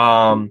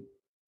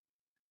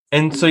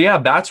 And so, yeah,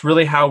 that's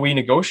really how we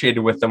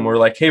negotiated with them. We're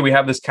like, hey, we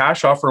have this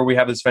cash offer. We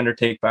have this vendor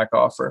take back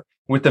offer.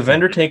 With the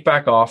vendor take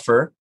back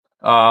offer,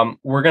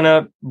 we're going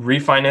to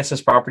refinance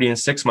this property in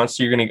 6 months.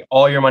 So you're going to get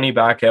all your money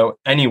back out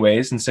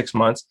anyways in 6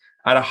 months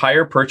at a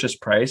higher purchase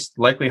price,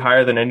 likely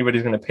higher than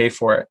anybody's going to pay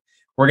for it.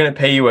 We're going to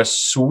pay you a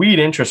sweet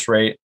interest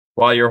rate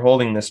while you're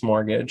holding this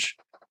mortgage.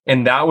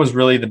 And that was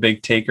really the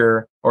big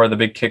taker or the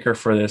big kicker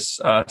for this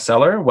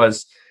seller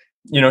was,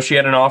 she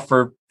had an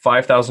offer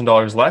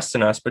 $5,000 less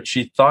than us, but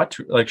she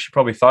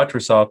probably thought to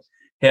herself,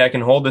 hey, I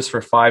can hold this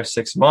for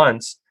 5-6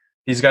 months.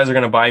 These guys are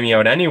going to buy me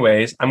out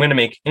anyways. I'm going to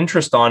make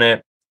interest on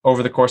it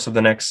over the course of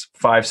the next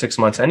 5-6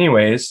 months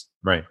anyways.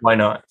 Right. Why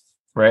not?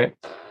 Right.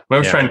 I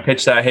was trying to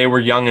pitch that, hey, we're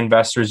young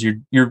investors.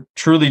 You're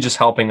truly just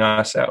helping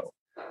us out.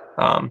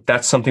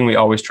 That's something we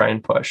always try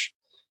and push.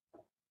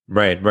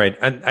 Right.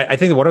 And I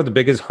think one of the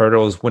biggest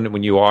hurdles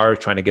when you are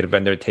trying to get a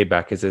vendor take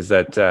back is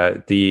that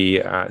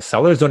the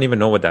sellers don't even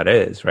know what that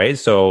is, right?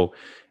 So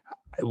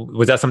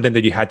was that something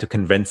that you had to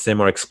convince them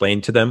or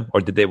explain to them,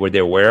 or were they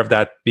aware of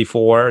that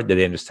before? Did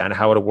they understand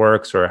how it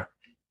works? Or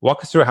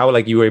walk us through how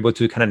you were able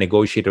to kind of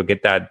negotiate or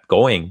get that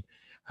going?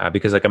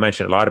 Because like I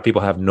mentioned, a lot of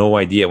people have no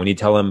idea. When you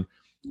tell them,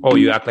 oh,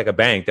 you act like a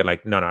bank, they're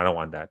like, no, I don't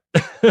want that.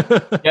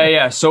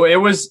 Yeah. So it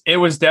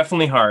was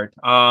definitely hard.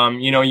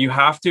 You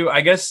have to,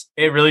 I guess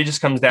it really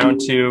just comes down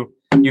to,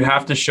 you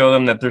have to show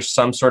them that there's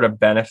some sort of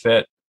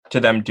benefit to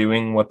them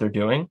doing what they're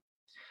doing.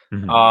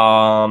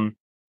 Mm-hmm.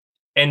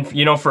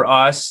 And for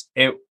us,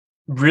 it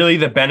really,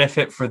 the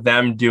benefit for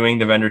them doing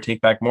the vendor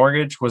take back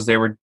mortgage was they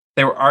were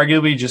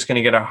arguably just going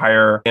to get a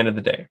higher end of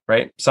the day,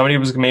 right? Somebody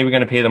was maybe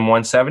going to pay them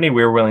 170.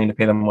 We were willing to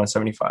pay them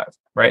 175,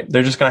 right?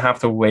 They're just going to have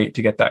to wait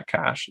to get that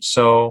cash.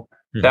 So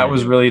that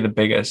was really the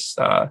biggest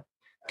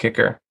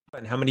kicker.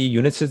 And how many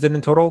units is it in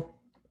total?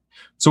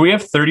 So we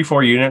have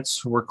 34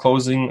 units. We're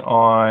closing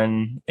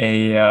on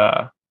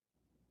a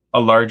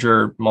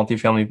larger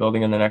multifamily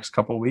building in the next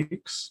couple of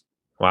weeks.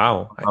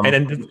 Wow.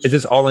 And is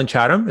this all in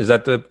Chatham? Is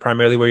that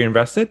primarily where you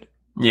invested?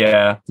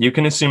 Yeah, you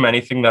can assume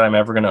anything that I'm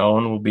ever going to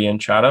own will be in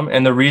Chatham.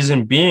 And the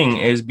reason being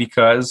is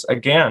because,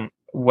 again,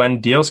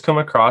 when deals come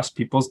across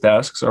people's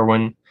desks or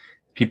when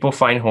people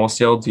find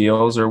wholesale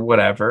deals or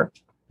whatever,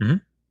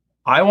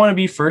 I want to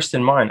be first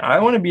in mind. I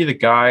want to be the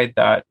guy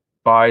that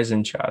buys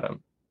in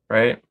Chatham,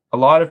 right? A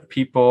lot of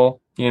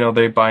people,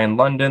 they buy in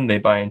London, they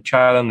buy in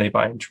Chatham, they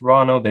buy in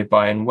Toronto, they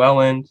buy in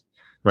Welland.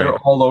 Right. They're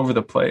all over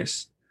the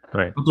place.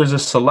 Right. But there's a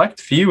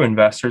select few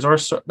investors,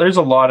 there's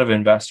a lot of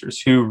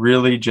investors who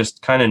really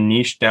just kind of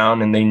niche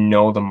down and they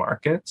know the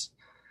markets.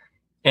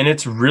 And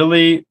it's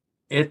really,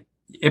 it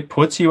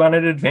puts you on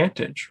an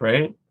advantage,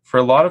 right? For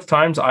a lot of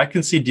times I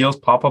can see deals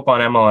pop up on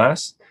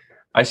MLS.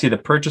 I see the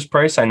purchase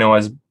price. I know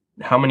as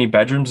how many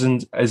bedrooms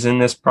is in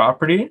this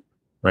property.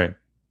 Right.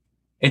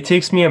 It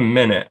takes me a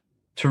minute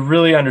to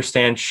really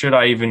understand, should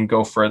I even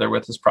go further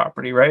with this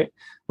property, right?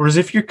 Whereas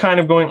if you're kind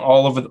of going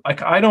all over,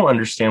 I don't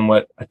understand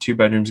what a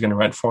 2-bedroom is going to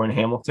rent for in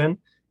Hamilton.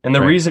 And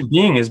the reason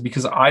being is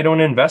because I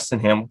don't invest in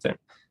Hamilton.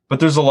 But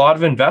there's a lot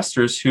of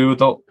investors who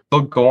they'll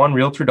go on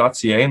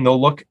realtor.ca and they'll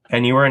look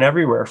anywhere and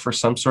everywhere for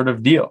some sort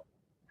of deal,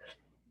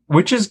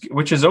 which is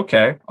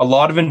okay. A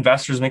lot of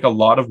investors make a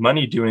lot of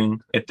money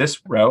doing it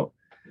this route.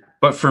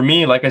 But for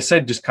me, like I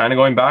said, just kind of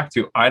going back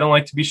to, I don't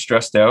like to be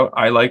stressed out.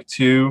 I like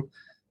to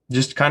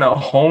just kind of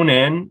hone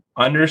in,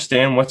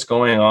 understand what's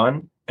going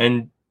on,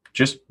 and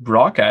just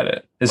rock at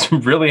it is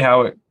really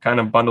how it kind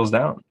of bundles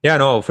down. Yeah,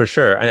 no, for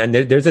sure. And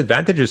there's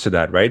advantages to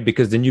that, right?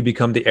 Because then you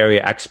become the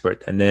area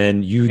expert and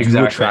then you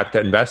do attract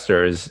the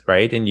investors,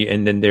 right?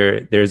 And then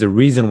there's a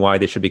reason why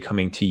they should be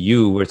coming to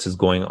you versus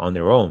going on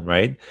their own,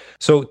 right?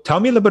 So tell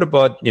me a little bit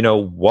about,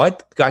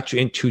 what got you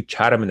into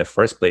Chatham in the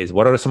first place?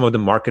 What are some of the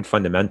market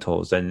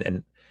fundamentals?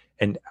 And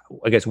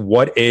I guess,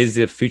 what is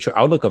the future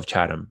outlook of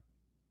Chatham?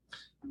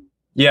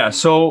 Yeah,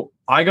 so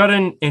I got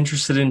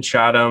interested in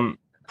Chatham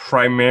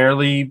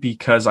primarily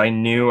because I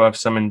knew of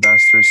some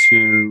investors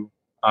who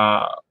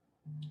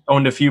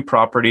owned a few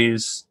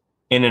properties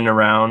in and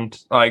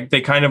around. Like they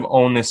kind of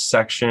own this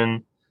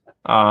section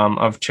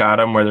of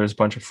Chatham where there's a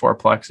bunch of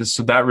fourplexes.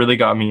 So that really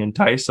got me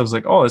enticed. I was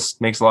like, oh,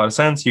 this makes a lot of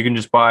sense. You can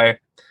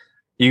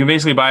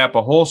basically buy up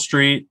a whole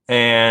street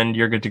and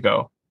you're good to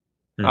go.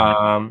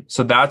 Mm-hmm.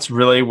 So that's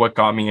really what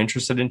got me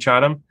interested in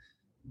Chatham.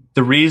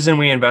 The reason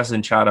we invested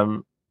in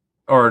Chatham,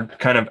 or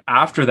kind of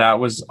after that,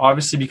 was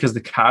obviously because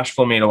the cash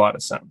flow made a lot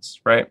of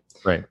sense, right?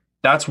 Right.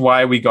 That's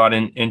why we got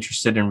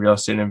interested in real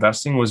estate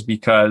investing, was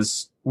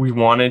because we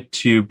wanted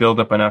to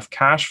build up enough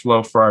cash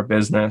flow for our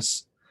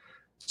business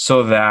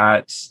so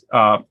that,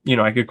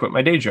 I could quit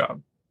my day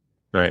job.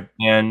 Right.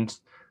 And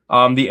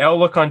the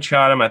outlook on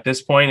Chatham at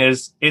this point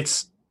is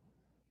it's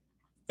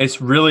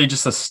really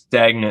just a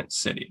stagnant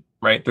city,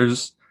 right?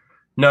 There's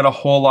not a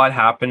whole lot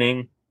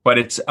happening, but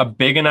it's a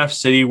big enough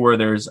city where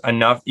there's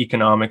enough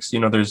economics.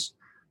 There's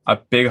a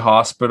big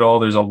hospital.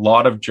 There's a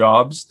lot of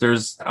jobs.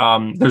 There's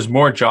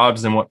more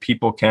jobs than what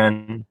people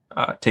can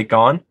take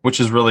on,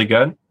 which is really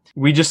good.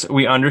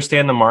 We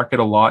understand the market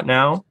a lot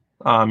now.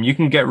 You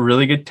can get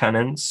really good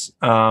tenants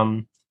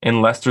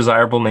in less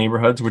desirable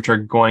neighborhoods, which are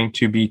going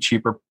to be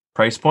cheaper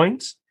price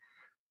points.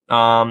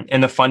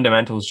 And the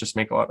fundamentals just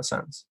make a lot of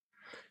sense.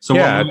 So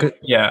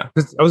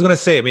Because I was going to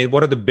say,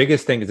 one of the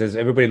biggest things is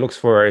everybody looks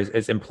for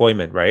is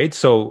employment, right?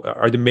 So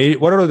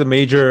what are the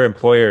major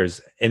employers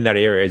in that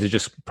area? Is it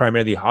just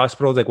primarily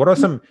hospitals? Like, what are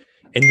some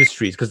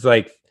industries? Because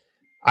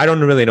I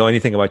don't really know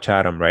anything about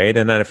Chatham, right?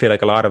 And then I feel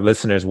like a lot of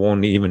listeners won't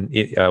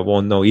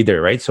know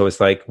either, right? So it's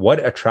like,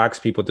 what attracts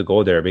people to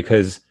go there?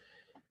 Because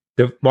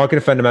the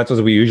market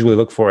fundamentals we usually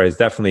look for is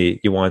definitely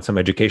you want some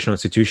educational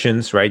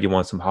institutions, right? You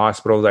want some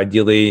hospitals,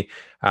 ideally,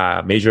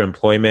 major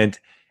employment,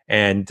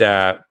 and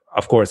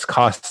of course,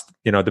 cost.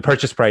 The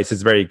purchase price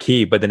is very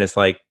key. But then it's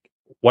like,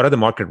 what are the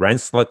market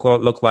rents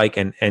look like,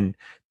 and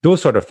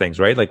those sort of things,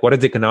 right? Like, what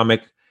does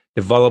economic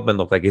development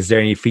look like? Is there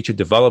any featured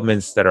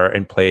developments that are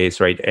in place,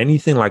 right?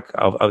 Anything like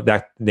of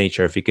that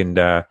nature, if you can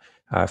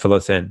fill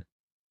us in.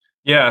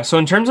 Yeah. So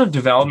in terms of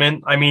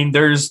development, I mean,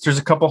 there's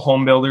a couple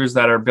home builders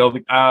that are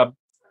building.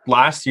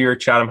 Last year,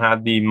 Chatham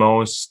had the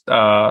most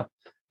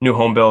new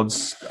home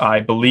builds,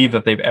 I believe,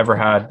 that they've ever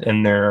had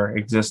in their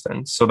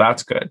existence. So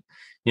that's good.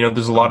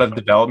 There's a lot of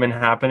development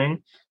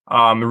happening.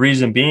 The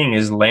reason being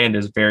is land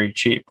is very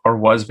cheap, or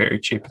was very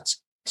cheap.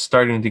 It's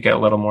starting to get a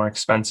little more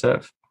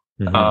expensive.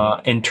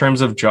 Mm-hmm. In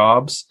terms of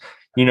jobs,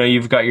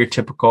 you've got your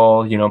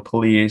typical,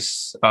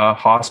 police,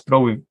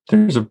 hospital.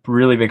 There's a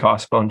really big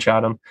hospital in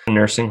Chatham,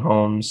 nursing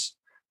homes,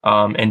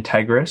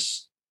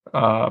 Integris.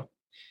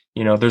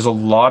 There's a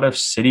lot of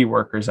city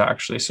workers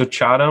actually. So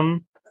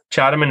Chatham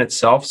in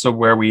itself. So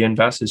where we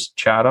invest is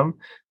Chatham,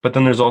 but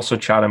then there's also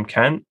Chatham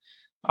Kent.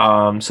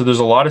 So there's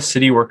a lot of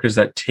city workers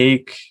that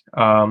take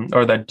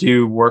or that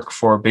do work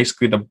for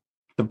basically the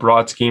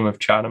broad scheme of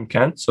Chatham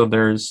Kent. So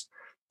there's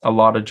a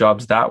lot of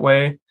jobs that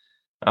way.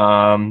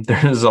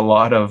 There's a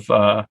lot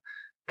of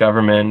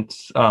government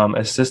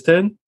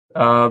assisted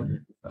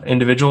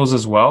individuals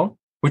as well,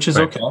 which is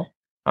right.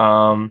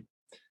 Okay.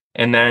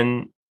 And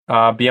then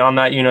beyond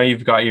that,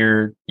 you've got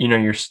your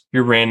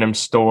random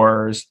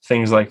stores,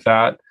 things like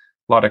that.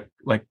 A lot of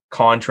like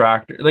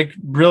contractor, like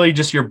really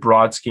just your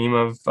broad scheme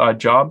of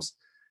jobs.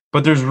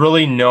 But there's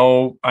really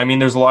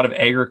there's a lot of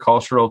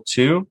agricultural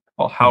too.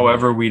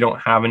 However, we don't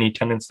have any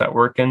tenants that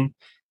work in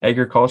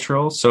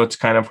agricultural. So it's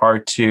kind of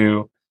hard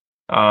to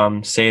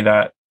say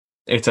that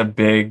it's a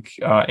big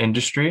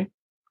industry.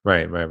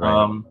 Right.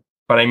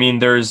 But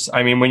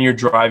when you're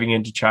driving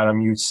into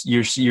Chatham,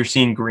 you're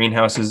seeing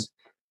greenhouses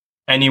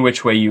any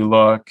which way you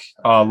look,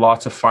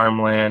 lots of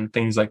farmland,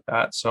 things like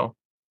that. So,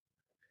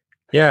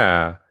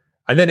 yeah.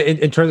 And then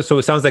in terms of, so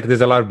it sounds like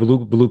there's a lot of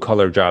blue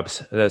collar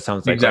jobs. That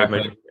sounds like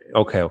exactly.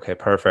 Okay,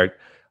 perfect.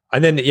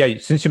 And then, yeah,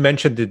 since you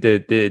mentioned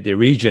the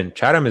region,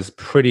 Chatham is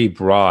pretty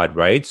broad,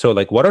 right? So,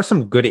 like, what are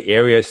some good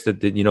areas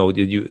that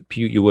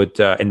you would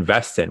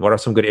invest in? What are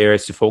some good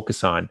areas to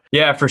focus on?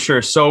 Yeah, for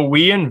sure. So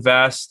we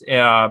invest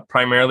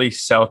primarily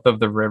south of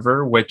the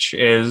river, which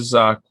is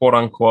quote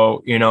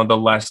unquote, the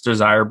less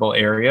desirable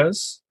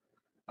areas.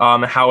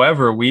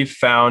 However, we've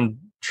found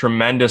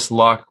tremendous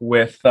luck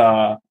with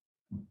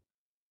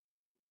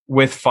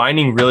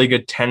finding really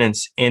good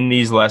tenants in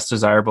these less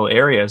desirable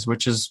areas,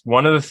 which is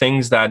one of the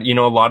things that, a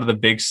lot of the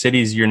big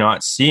cities you're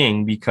not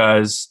seeing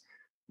because,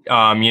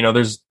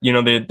 there's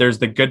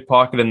the good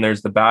pocket and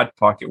there's the bad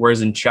pocket.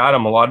 Whereas in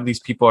Chatham, a lot of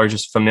these people are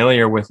just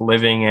familiar with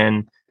living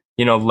in,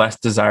 less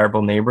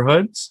desirable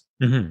neighborhoods.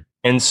 Mm-hmm.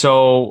 And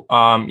so,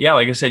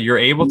 like I said, you're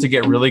able to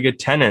get really good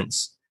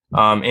tenants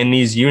in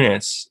these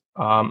units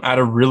at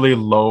a really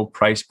low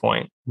price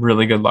point.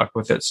 Really good luck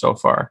with it so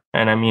far.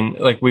 And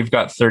we've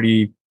got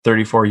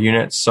 34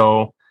 units.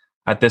 So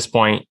at this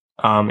point,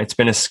 it's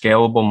been a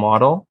scalable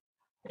model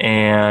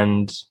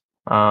and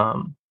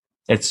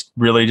it's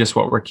really just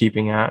what we're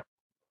keeping at.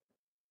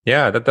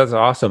 Yeah, that's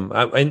awesome.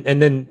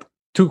 And then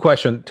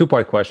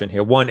two-part question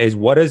here. One is,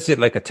 what is it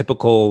like a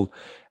typical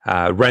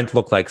rent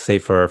look like, say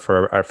for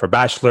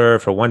bachelor,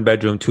 for 1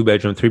 bedroom, 2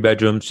 bedroom, 3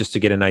 bedrooms, just to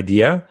get an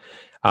idea.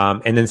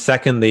 And then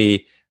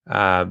secondly,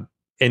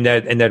 in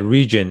that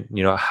region,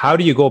 how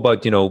do you go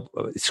about,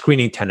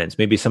 screening tenants?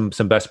 Maybe some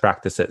best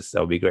practices that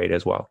would be great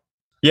as well.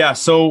 Yeah.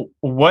 So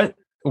what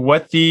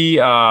the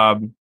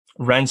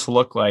rents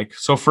look like?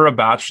 So for a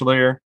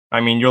bachelor,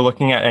 you're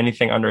looking at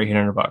anything under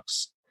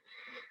 $800.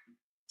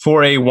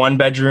 For a 1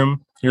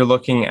 bedroom, you're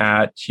looking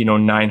at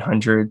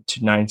 $900 to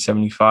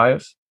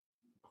 $975.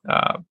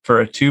 For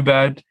a 2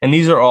 bed, and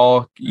these are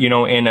all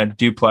in a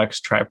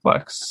duplex,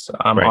 triplex.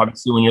 Right.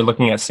 Obviously, when you're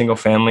looking at single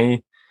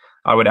family,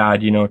 I would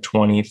add,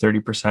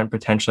 20-30%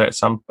 potentially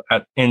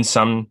in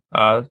some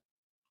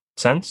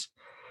sense.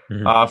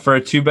 Mm-hmm. For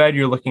a 2 bed,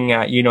 you're looking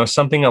at,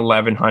 something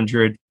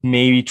 1,100,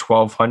 maybe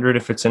 1,200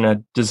 if it's in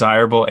a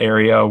desirable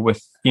area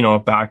with, a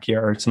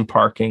backyard, some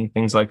parking,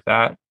 things like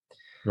that.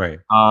 Right.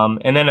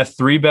 And then a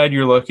 3 bed,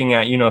 you're looking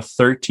at,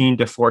 13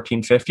 to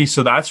 1450.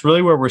 So that's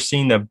really where we're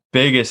seeing the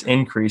biggest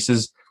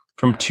increases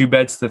from 2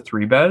 beds to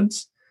 3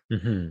 beds.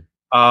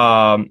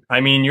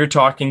 Mm-hmm. You're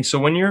talking, so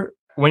when you're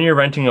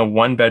renting a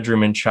 1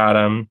 bedroom in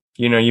Chatham,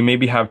 you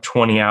maybe have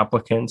 20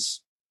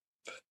 applicants,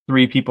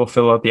 3 people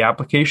fill out the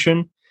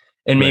application,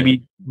 and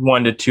maybe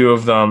 1 to 2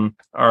 of them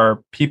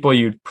are people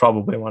you'd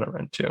probably want to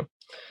rent to.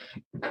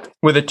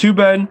 With a 2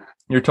 bed,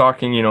 you're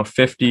talking,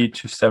 50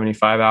 to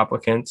 75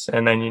 applicants.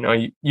 And then,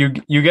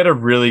 you get a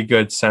really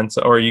good sense,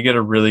 or you get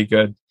a really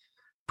good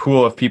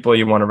pool of people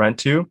you want to rent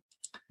to.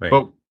 Right.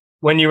 But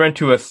when you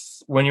rent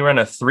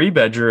a 3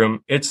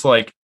 bedroom, it's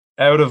like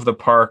out of the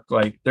park.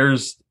 Like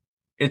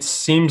it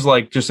seems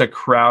like just a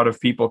crowd of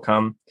people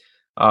come.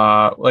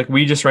 Like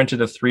we just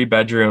rented a 3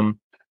 bedroom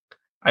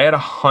I had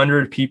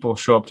 100 people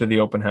show up to the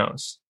open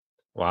house.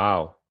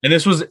 Wow. And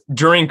this was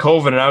during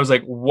COVID. And I was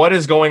like, what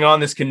is going on?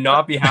 This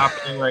cannot be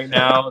happening right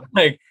now.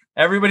 Like,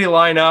 everybody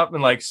line up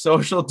and like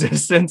social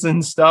distance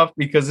and stuff,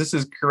 because this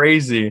is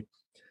crazy.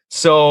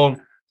 So,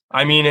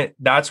 I mean,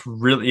 that's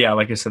really, yeah,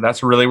 like I said,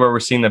 that's really where we're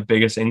seeing the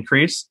biggest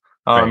increase.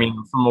 Right. I mean,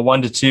 from a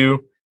 1 to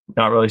 2,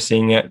 not really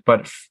seeing it,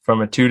 but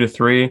from a 2 to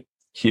 3,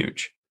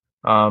 huge.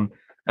 And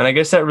I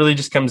guess that really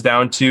just comes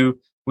down to,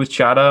 with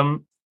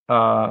Chatham,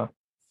 a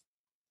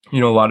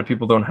lot of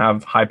people don't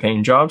have high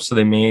paying jobs, so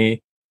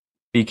they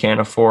can't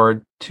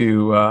afford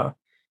to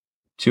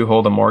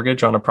hold a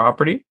mortgage on a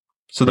property.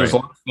 So there's a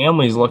lot of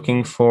families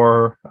looking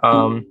for,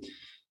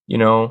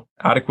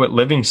 adequate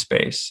living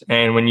space.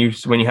 And when you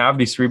have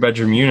these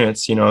 3-bedroom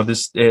units,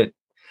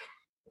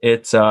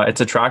 it's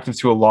attractive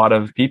to a lot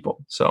of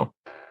people. So,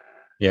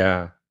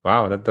 yeah,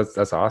 wow,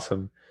 that's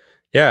awesome.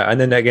 Yeah,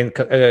 and then again,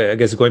 I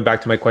guess going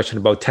back to my question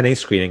about tenant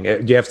screening,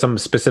 do you have some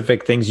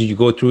specific things you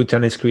go through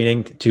tenant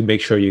screening to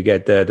make sure you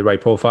get the right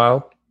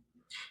profile?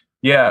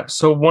 Yeah.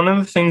 So one of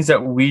the things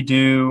that we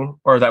do,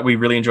 or that we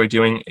really enjoy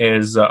doing,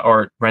 is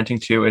or renting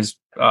to, is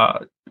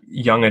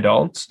young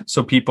adults.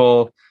 So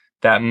people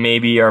that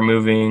maybe are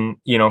moving,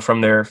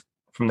 from their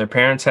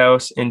parents'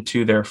 house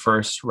into their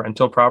first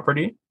rental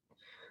property.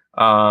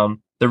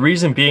 The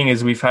reason being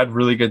is we've had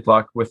really good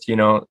luck with,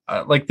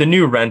 like the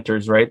new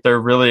renters, right?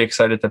 They're really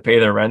excited to pay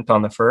their rent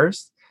on the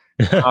first.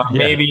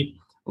 Maybe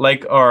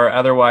like, or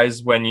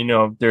otherwise when,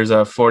 there's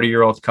a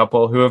 40-year-old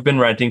couple who have been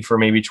renting for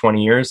maybe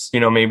 20 years,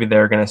 maybe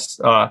they're going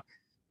to,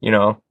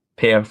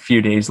 pay a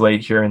few days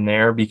late here and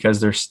there because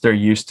they're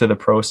used to the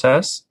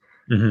process.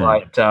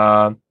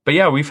 Mm-hmm. But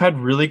yeah, we've had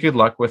really good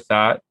luck with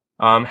that.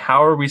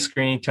 How are we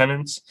screening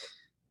tenants?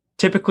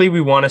 Typically,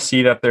 we want to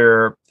see that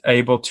they're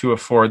able to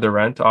afford the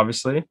rent,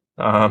 obviously.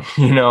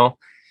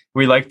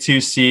 We like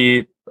to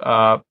see,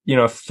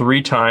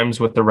 3 times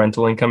what the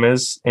rental income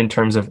is in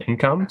terms of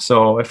income.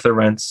 So if the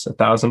rent's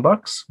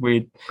 $1,000,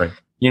 we'd,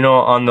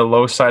 on the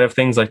low side of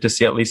things, like to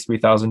see at least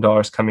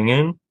 $3,000 coming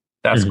in.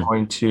 That's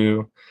going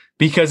to,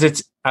 because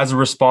it's, as a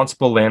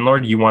responsible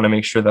landlord, you want to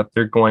make sure that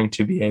they're going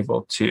to be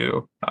able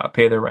to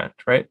pay their rent,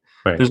 right?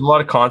 There's a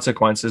lot of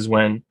consequences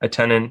when a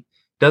tenant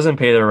doesn't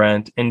pay their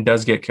rent and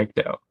does get kicked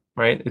out,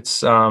 right?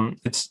 It's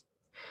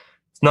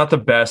not the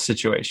best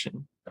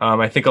situation.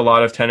 I think a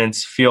lot of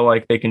tenants feel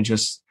like they can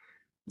just,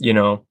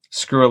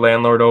 screw a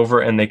landlord over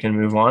and they can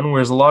move on.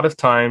 Whereas a lot of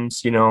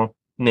times, the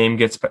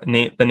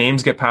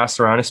names get passed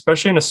around,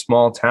 especially in a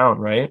small town,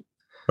 right?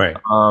 Right.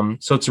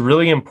 So it's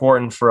really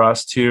important for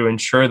us to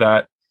ensure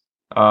that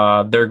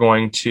they're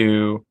going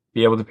to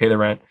be able to pay the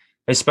rent,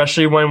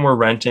 especially when we're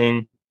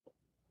renting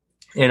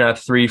in a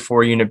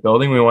 3-4 unit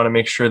building. We want to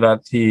make sure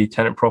that the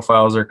tenant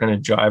profiles are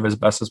going to jive as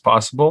best as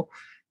possible.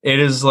 It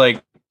is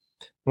like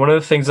one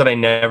of the things that I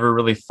never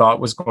really thought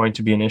was going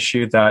to be an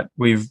issue that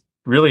we've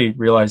really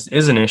realized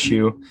is an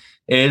issue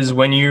is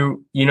when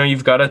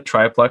you've got a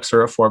triplex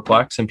or a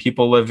fourplex and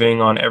people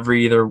living on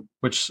every either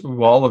which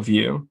wall of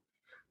you.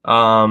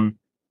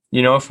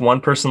 If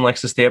one person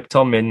likes to stay up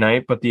till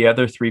midnight, but the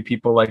other 3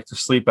 people like to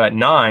sleep at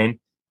 9,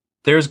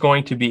 there's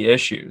going to be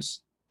issues.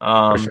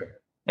 For sure.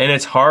 And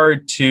it's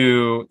hard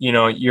to,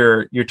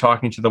 you're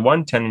talking to the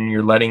one tenant and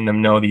you're letting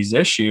them know these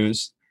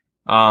issues.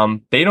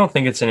 They don't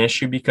think it's an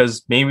issue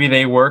because maybe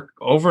they work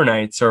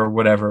overnights or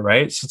whatever,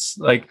 right? So it's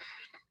like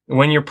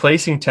when you're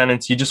placing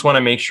tenants, you just want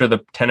to make sure the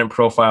tenant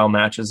profile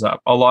matches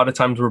up. A lot of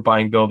times we're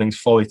buying buildings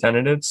fully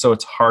tenanted, so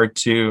it's hard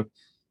to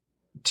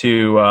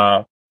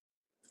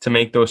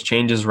make those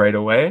changes right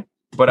away.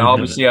 But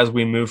obviously, as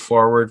we move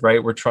forward,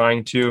 right,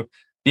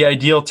 the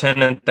ideal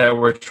tenant that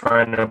we're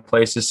trying to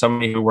place is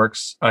somebody who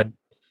works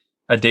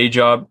a day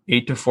job,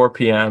 8 to 4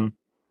 p.m.,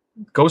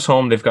 goes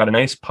home, they've got a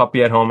nice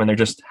puppy at home, and they're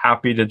just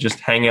happy to just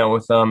hang out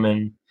with them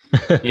and,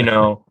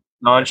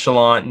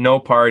 nonchalant, no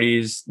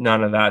parties,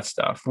 none of that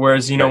stuff.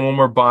 Whereas, when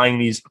we're buying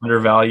these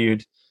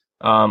undervalued,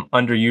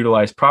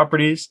 underutilized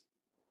properties,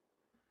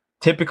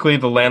 typically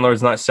the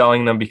landlord's not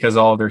selling them because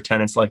all of their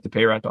tenants like to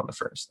pay rent on the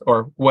first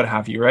or what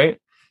have you, right?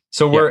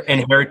 So we're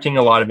inheriting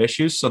a lot of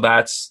issues. So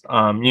that's,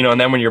 and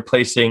then when you're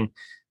placing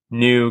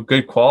new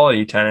good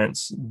quality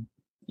tenants,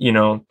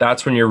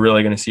 that's when you're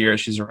really going to see your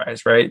issues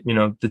arise, right?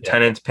 The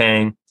tenant's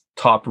paying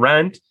top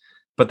rent,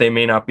 but they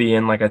may not be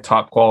in like a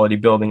top quality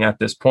building at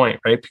this point,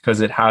 right? Because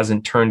it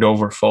hasn't turned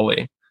over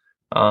fully.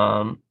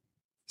 So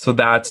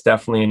that's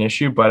definitely an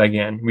issue. But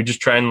again, we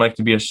just try and like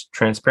to be as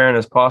transparent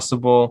as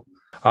possible.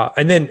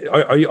 And then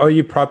are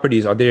your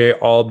properties, are they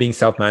all being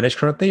self-managed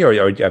currently, or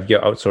have you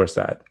outsourced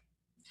that?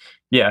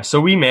 Yeah,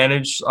 so we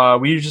manage,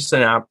 we use just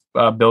an app,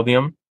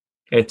 Buildium.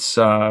 It's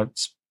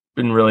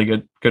been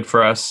really good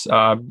for us.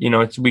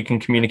 We can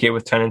communicate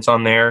with tenants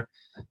on there.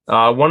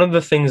 One of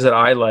the things that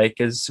I like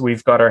is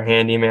we've got our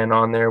handyman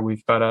on there.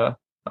 We've got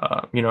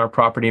our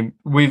property.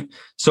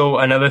 So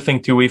another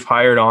thing too, we've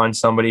hired on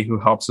somebody who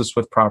helps us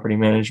with property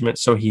management.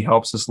 So he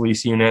helps us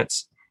lease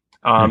units,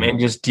 and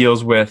just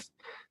deals with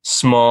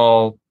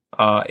small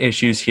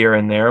issues here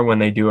and there when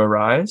they do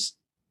arise.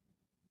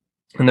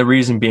 And the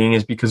reason being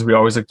is because we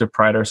always like to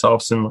pride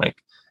ourselves in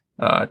like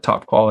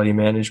top quality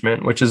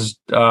management, which is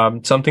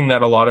something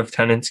that a lot of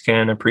tenants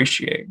can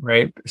appreciate,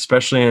 right?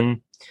 Especially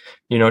in,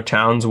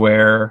 towns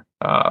where,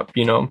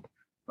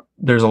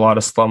 there's a lot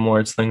of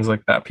slumlords, things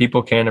like that.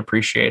 People can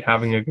appreciate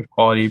having a good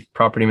quality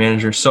property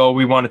manager. So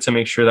we wanted to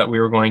make sure that we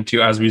were going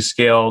to, as we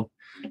scaled,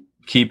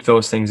 keep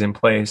those things in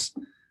place.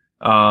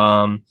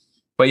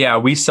 But yeah,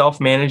 we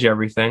self-manage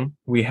everything.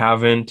 We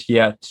haven't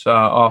yet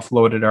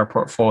offloaded our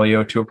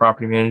portfolio to a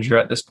property manager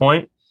at this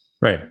point.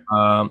 Right.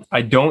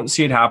 I don't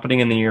see it happening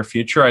in the near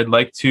future. I'd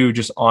like to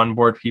just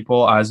onboard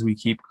people as we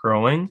keep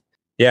growing.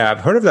 Yeah,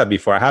 I've heard of that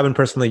before. I haven't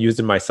personally used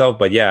it myself,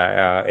 but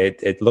yeah,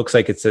 it looks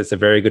like it's a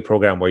very good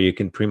program where you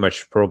can pretty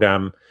much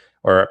program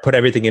or put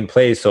everything in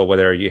place. So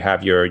whether you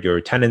have your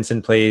tenants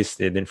in place,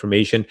 the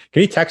information,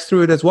 can you text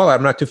through it as well?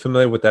 I'm not too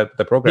familiar with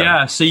the program.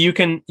 Yeah, so you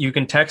can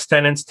text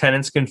tenants.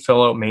 Tenants can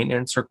fill out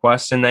maintenance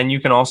requests, and then you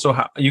can also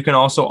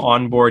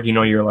onboard,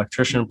 your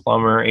electrician,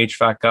 plumber,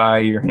 HVAC guy,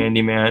 your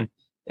handyman,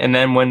 and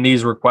then when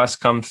these requests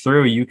come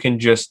through, you can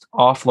just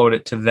offload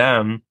it to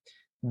them.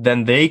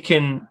 Then they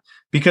can.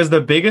 Because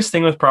the biggest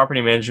thing with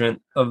property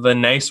management, the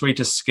nice way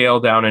to scale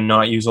down and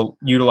not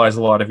utilize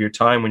a lot of your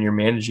time when you're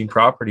managing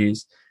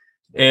properties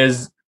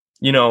is,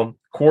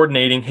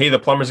 coordinating. Hey, the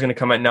plumber's going to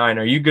come at 9.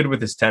 Are you good with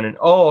this tenant?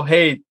 Oh,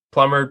 hey,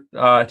 plumber,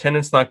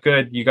 tenant's not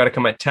good. You got to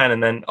come at 10.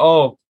 And then,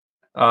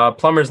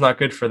 plumber's not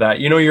good for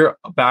that. You're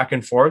back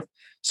and forth.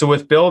 So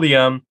with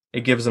Buildium,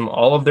 it gives them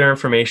all of their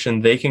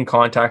information. They can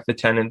contact the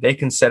tenant. They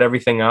can set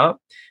everything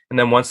up. And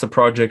then once the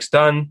project's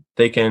done,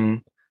 they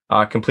can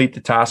complete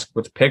the task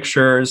with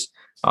pictures,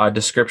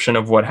 description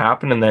of what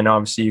happened, and then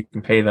obviously you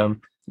can pay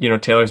them.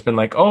 Taylor's been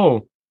like,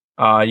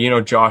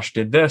 Josh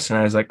did this, and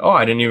I was like,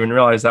 I didn't even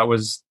realize that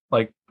was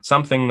like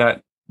something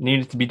that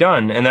needed to be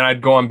done. And then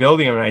I'd go on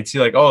Buildium and I'd see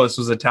like, this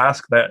was a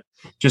task that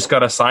just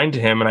got assigned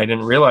to him and I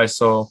didn't realize.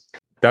 So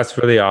that's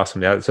really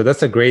awesome. Yeah, so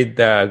that's a great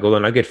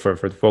golden nugget for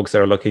the folks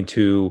that are looking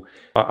to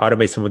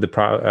automate some of the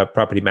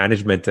property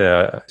management.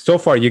 So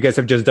far, you guys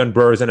have just done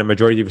BRRRRs, and a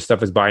majority of your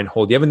stuff is buy and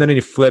hold. You haven't done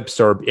any flips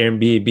or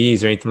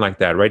Airbnbs or anything like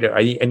that, right?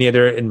 Any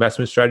other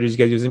investment strategies you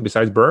guys using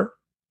besides BRRRR?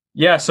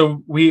 Yeah,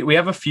 so we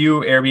have a few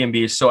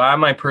Airbnbs. So at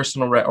my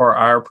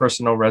our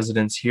personal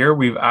residence here,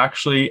 we've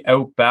actually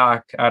out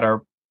back at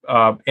our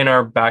in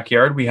our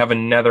backyard, we have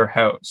another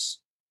house.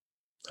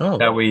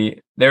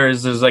 That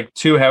there's like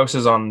 2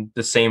 houses on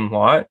the same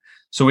lot.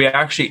 So we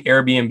actually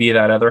Airbnb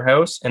that other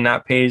house, and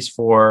that pays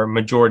for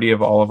majority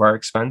of all of our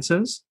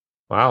expenses.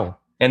 Wow.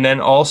 And then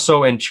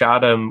also in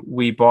Chatham,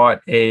 we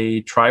bought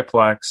a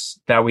triplex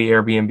that we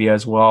Airbnb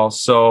as well.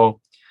 So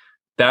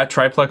that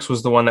triplex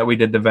was the one that we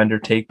did the vendor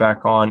take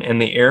back on.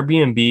 And the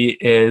Airbnb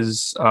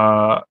is,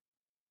 I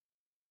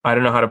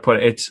don't know how to put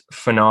it. It's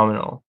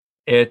phenomenal.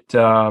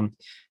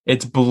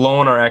 It's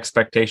blown our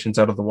expectations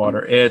out of the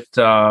water. We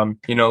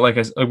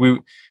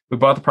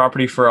bought the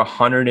property for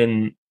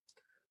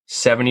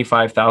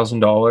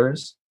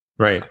 $175,000.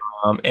 Right.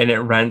 And it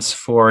rents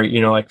for,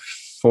 like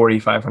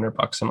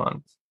 $4,500 a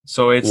month.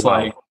 So it's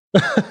wow.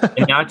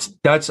 And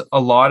that's a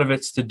lot of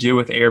it's to do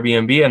with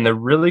Airbnb. And the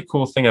really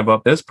cool thing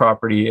about this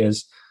property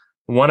is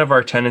one of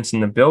our tenants in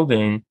the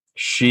building,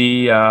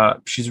 she's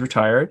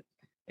retired,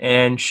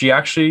 and she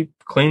actually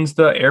cleans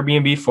the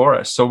Airbnb for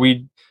us. So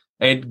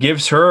it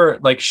gives her,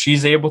 like,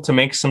 she's able to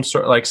make some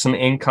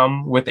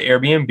income with the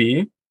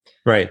Airbnb.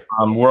 Right.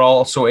 We're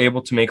also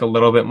able to make a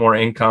little bit more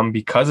income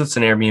because it's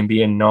an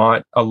Airbnb and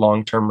not a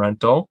long-term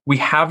rental. We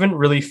haven't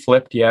really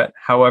flipped yet.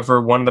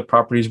 However, one of the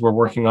properties we're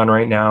working on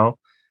right now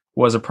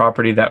was a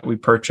property that we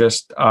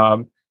purchased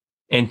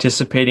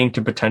anticipating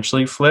to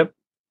potentially flip.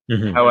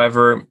 Mm-hmm.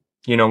 However,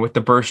 with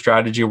the BRRRR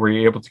strategy where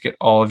you're able to get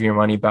all of your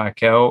money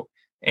back out,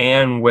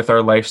 and with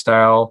our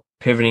lifestyle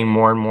pivoting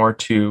more and more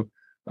to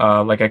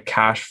like a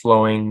cash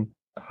flowing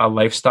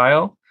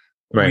lifestyle,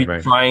 we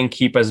try and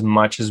keep as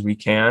much as we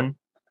can,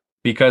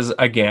 because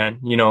again,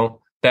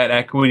 that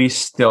equity is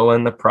still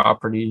in the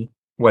property,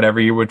 whatever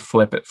you would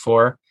flip it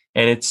for.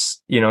 And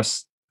it's,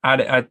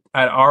 at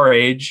our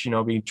age,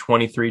 being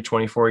 23,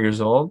 24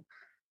 years old,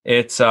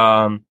 it's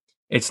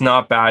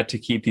not bad to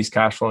keep these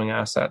cash flowing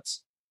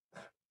assets.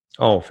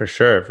 Oh, for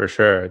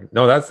sure.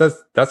 No,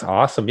 that's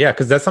awesome. Yeah.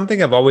 Cause that's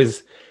something I've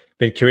always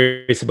been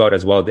curious about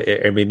as well, the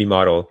Airbnb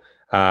model.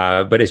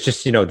 But it's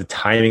just, the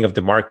timing of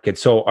the market.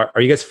 So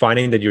are you guys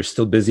finding that you're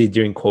still busy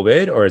during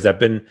COVID, or has that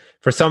been,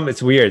 for some,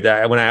 it's weird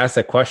that when I ask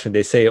that question,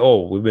 they say,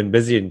 we've been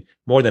busy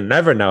more than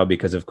ever now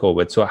because of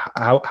COVID. So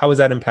how has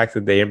that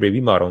impacted the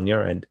Airbnb model on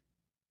your end?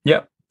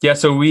 Yeah.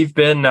 So we've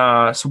been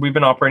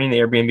operating the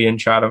Airbnb in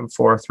Chatham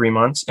for 3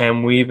 months,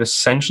 and we've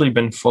essentially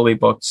been fully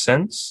booked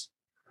since.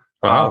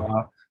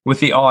 Wow. With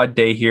the odd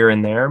day here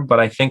and there, but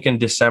I think in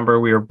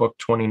December we were booked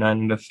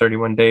 29 to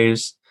 31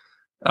 days.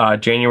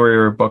 January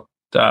we were booked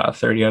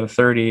 30 out of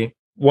 30.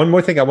 One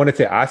more thing I wanted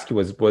to ask you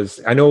was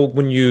I know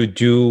when you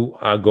do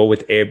go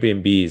with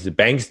Airbnbs, the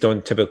banks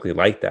don't typically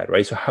like that,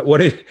 right? So how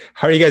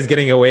are you guys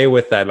getting away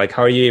with that? Like,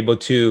 how are you able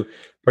to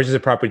purchase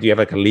a property? Do you have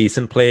like a lease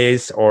in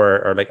place,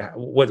 or like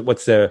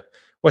what's the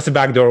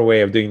backdoor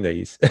way of doing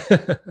these?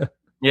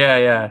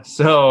 Yeah.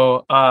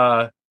 So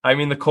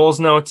the Coles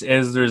notes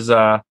is there's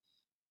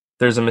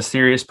there's a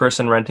mysterious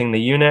person renting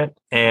the unit,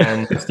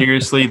 and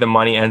mysteriously the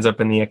money ends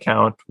up in the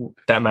account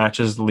that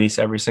matches the lease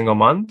every single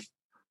month,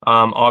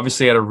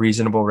 obviously at a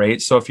reasonable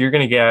rate. So if you're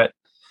going to get,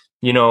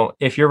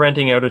 if you're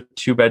renting out a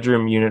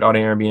 2-bedroom unit on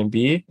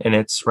Airbnb and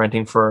it's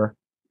renting for,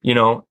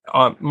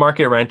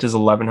 market rent is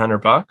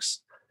 $1,100,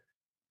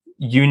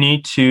 you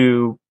need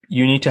to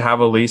have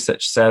a lease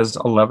that says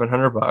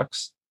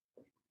 $1,100,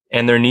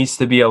 and there needs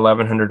to be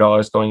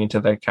 $1,100 going into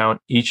the account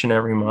each and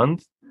every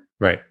month.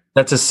 Right.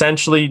 That's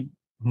essentially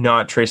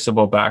not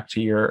traceable back to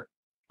your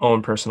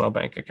own personal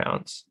bank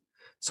accounts.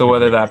 So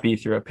whether that be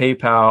through a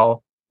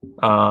PayPal,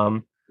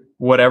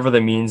 whatever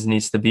the means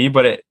needs to be,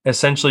 but it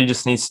essentially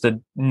just needs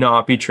to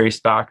not be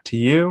traced back to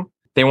you.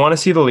 They want to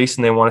see the lease,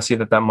 and they want to see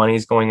that money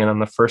is going in on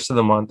the first of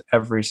the month,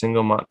 every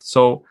single month.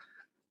 So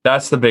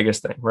that's the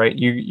biggest thing, right?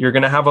 You're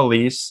going to have a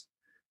lease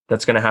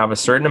that's going to have a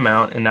certain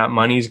amount, and that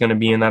money is going to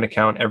be in that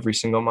account every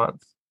single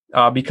month.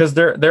 Because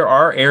there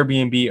are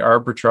Airbnb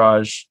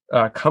arbitrage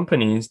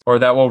companies or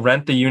that will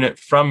rent the unit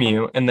from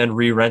you and then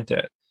re-rent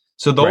it.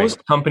 So those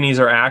companies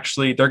are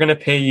actually, they're going to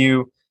pay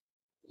you,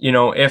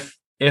 if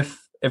a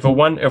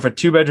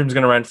 2-bedroom is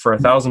going to rent for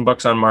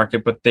 $1,000 on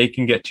market, but they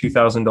can get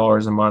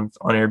 $2,000 a month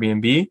on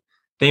Airbnb,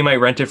 they might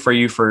rent it for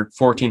you for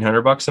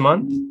 $1,400 a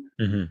month.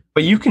 Mm-hmm.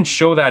 But you can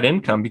show that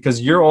income because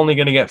you're only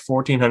going to get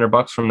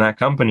 $1,400 from that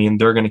company,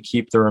 and they're going to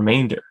keep the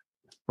remainder.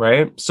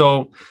 Right.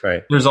 So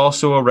there's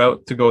also a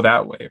route to go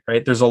that way.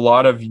 Right. There's a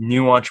lot of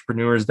new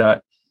entrepreneurs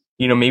that,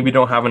 maybe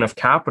don't have enough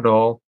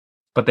capital,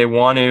 but they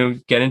want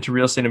to get into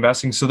real estate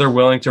investing. So they're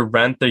willing to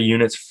rent the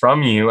units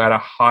from you at a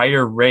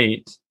higher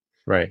rate,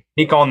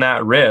 take on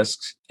that risk,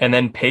 and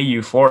then pay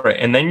you for it.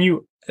 And then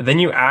you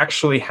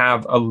actually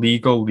have a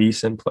legal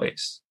lease in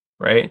place.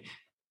 Right.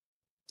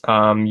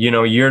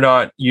 You're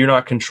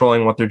not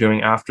controlling what they're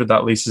doing after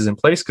that lease is in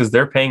place because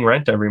they're paying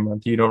rent every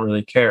month. You don't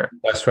really care.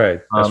 That's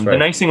right. The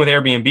nice thing with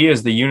Airbnb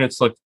is the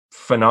units look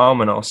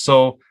phenomenal.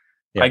 So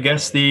I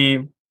guess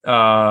the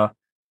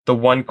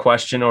one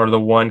question or the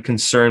one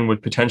concern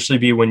would potentially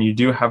be when you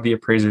do have the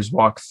appraisers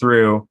walk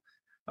through,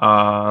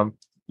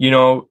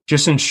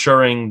 just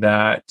ensuring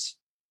that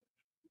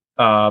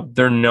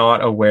they're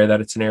not aware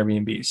that it's an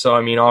Airbnb. So,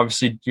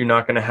 obviously you're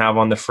not going to have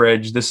on the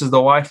fridge, this is the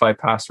Wi-Fi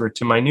password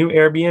to my new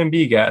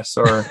Airbnb guest,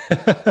 or,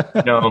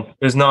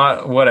 there's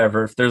not,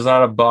 whatever, if there's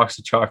not a box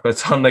of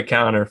chocolates on the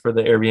counter for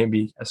the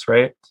Airbnb guest,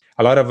 right?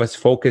 A lot of us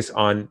focus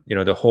on,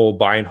 the whole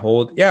buy and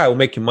hold. Yeah, it will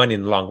make you money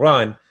in the long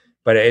run,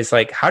 but it's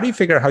like, how do you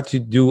figure out how to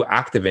do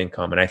active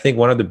income? And I think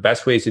one of the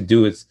best ways to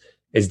do is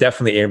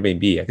definitely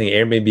Airbnb. I think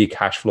Airbnb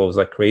cash flow is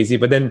like crazy,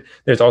 but then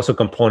there's also a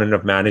component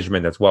of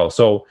management as well.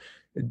 So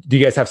do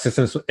you guys have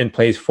systems in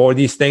place for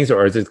these things,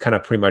 or is it kind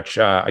of pretty much,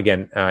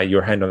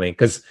 you're handling?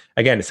 Because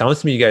again, it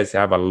sounds to me you guys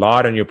have a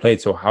lot on your plate.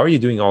 So how are you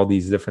doing all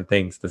these different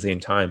things at the same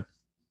time?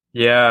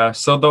 Yeah.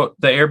 So the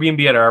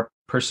Airbnb at our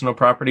personal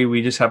property,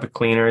 we just have a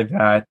cleaner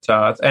that,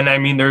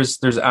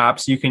 there's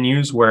apps you can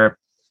use where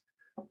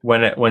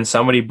when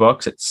somebody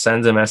books, it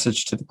sends a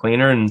message to the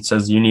cleaner and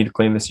says, you need to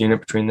clean this unit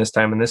between this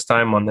time and this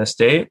time on this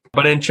date.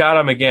 But in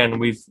Chatham, again,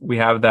 we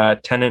have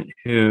that tenant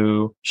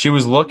who she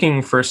was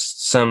looking for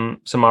some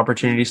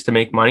opportunities to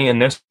make money.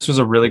 And this was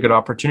a really good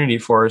opportunity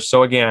for her.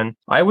 So again,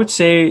 I would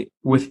say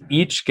with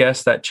each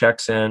guest that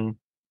checks in,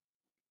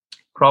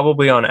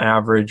 probably on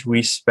average,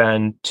 we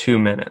spend 2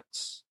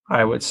 minutes,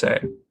 I would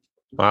say.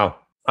 Wow.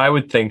 I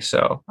would think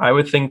so. I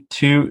would think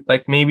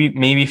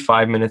maybe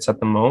 5 minutes at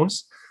the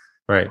most.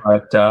 Right.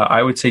 But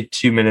I would say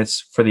 2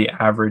 minutes for the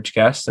average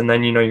guest. And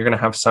then, you're going to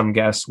have some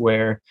guests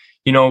where,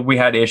 we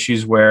had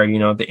issues where,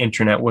 the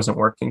internet wasn't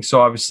working.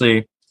 So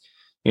obviously,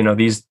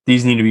 these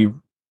need to be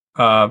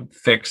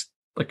fixed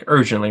like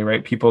urgently,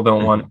 right? People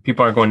aren't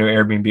going to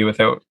Airbnb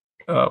without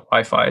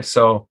Wi-Fi.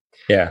 So,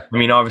 yeah,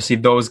 obviously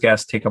those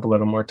guests take up a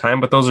little more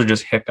time, but those are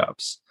just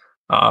hiccups.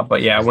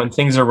 But yeah, when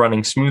things are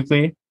running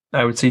smoothly,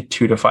 I would say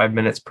 2 to 5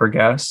 minutes per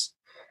guest.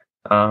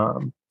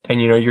 And,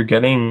 you're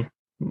getting,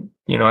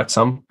 at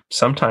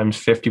sometimes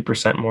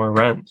 50% more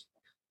rent.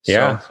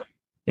 Yeah. So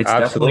it's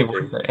absolutely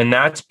definitely worth it. And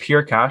that's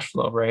pure cash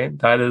flow, right?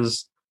 That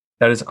is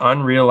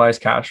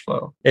unrealized cash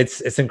flow.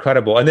 It's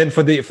incredible. And then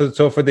for the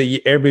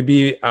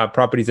Airbnb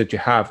properties that you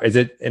have, is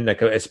it in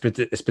like a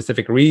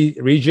specific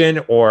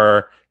region,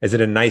 or is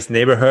it a nice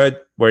neighborhood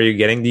where you're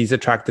getting these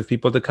attractive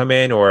people to come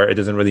in, or it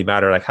doesn't really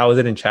matter? Like, how is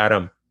it in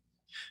Chatham?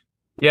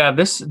 Yeah,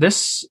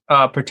 this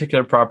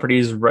particular property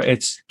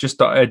it's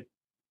just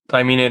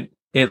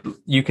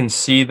you can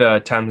see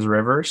the Thames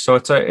River, so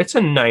it's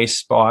a nice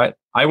spot.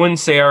 I wouldn't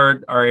say our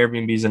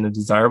Airbnb is in a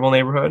desirable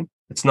neighborhood.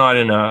 It's not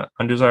in a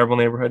undesirable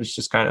neighborhood. It's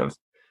just it's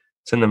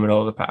in the middle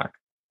of the pack.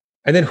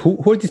 And then who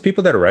are these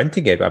people that are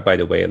renting it, by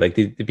the way? Like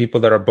the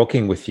people that are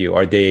booking with you,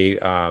 are they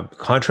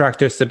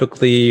contractors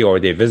typically, or are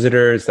they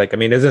visitors? Like,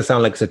 it doesn't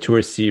sound like it's a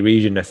touristy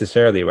region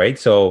necessarily, right?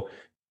 So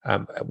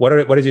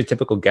what is your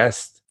typical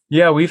guest?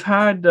 Yeah, we've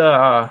had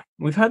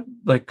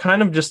like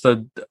kind of just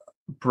a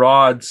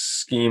broad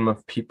scheme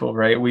of people,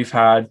 right? We've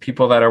had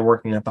people that are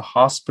working at the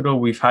hospital.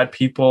 We've had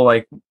people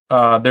like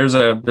there's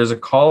a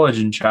college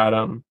in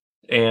Chatham,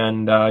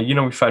 and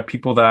we've had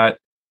people that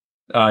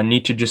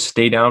need to just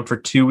stay down for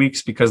 2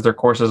 weeks because their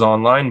course is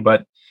online.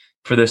 But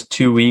for this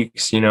 2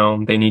 weeks, they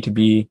need to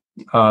be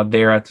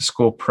there at the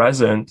school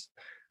present.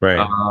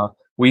 Right.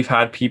 We've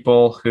had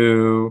people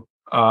who,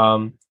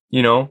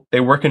 they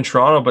work in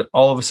Toronto, but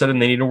all of a sudden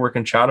they need to work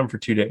in Chatham for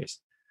 2 days.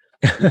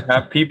 We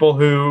have people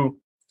who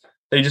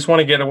they just want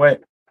to get away.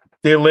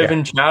 They live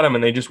in Chatham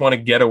and they just want to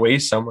get away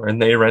somewhere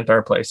and they rent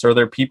our place. Or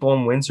they're people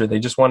in Windsor. They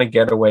just want to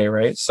get away,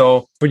 right?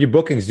 So for your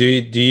bookings, do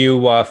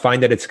you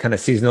find that it's kind of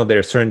seasonal? There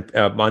are certain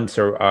months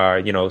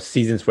or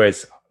seasons where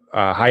it's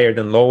higher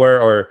than lower,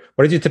 or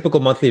what does your typical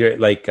monthly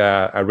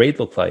a rate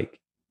look like?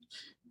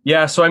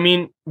 Yeah, so I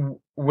mean,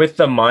 with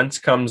the months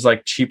comes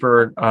like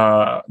cheaper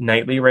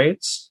nightly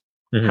rates.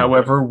 Mm-hmm.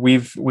 However,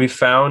 we've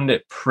found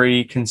it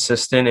pretty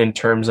consistent in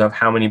terms of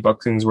how many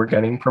bookings we're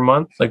getting per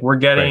month. Like we're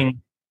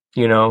getting,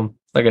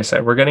 like I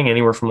said, we're getting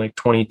anywhere from like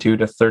 22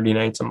 to 30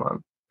 nights a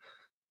month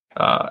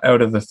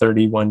out of the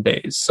 31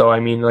 days. So,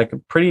 I mean, like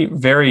a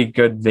very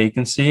good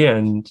vacancy.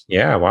 And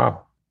yeah,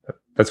 wow.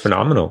 That's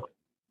phenomenal.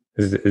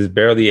 It's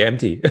barely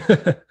empty.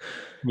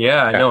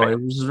 Yeah, I know.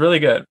 It was really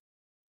good.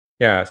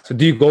 Yeah. So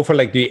do you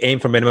aim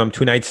for minimum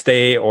 2 night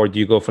stay, or do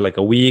you go for like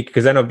a week?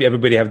 Because I know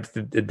everybody have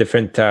the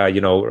different,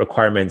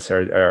 requirements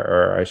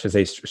or I should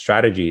say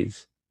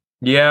strategies.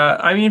 Yeah.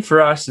 I mean,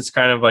 for us, it's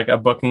kind of like a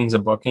booking's a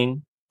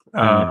booking.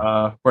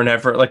 We're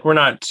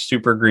not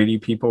super greedy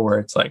people where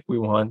it's like we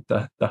want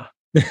the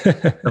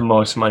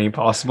most money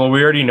possible.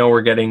 We already know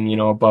we're getting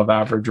above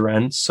average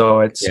rent, so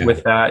it's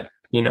with that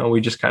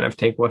we just kind of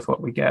take with what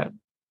we get.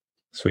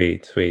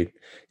 Sweet.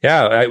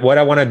 Yeah, what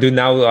I want to do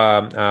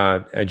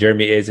now,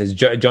 Jeremy, is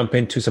jump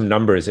into some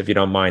numbers if you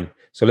don't mind.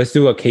 So let's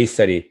do a case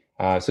study.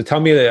 So tell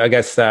me, I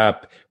guess,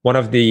 one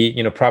of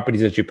the properties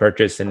that you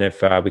purchased, and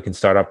if we can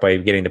start off by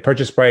getting the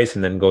purchase price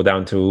and then go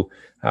down to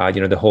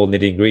the whole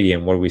nitty gritty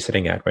and where we're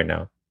sitting at right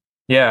now.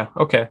 Yeah.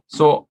 Okay.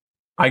 So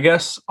I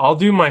guess I'll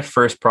do my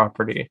first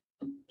property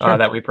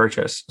that we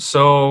purchased.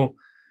 So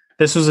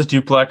this was a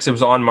duplex. It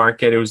was on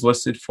market. It was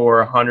listed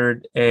for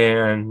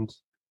 $169,000.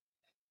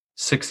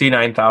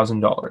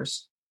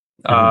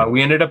 Mm-hmm.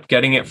 We ended up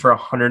getting it for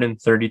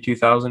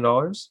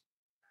 $132,000.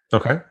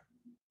 Okay.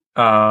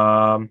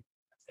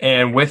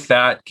 And with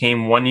that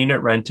came 1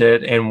 unit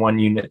rented and 1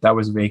 unit that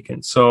was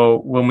vacant. So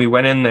when we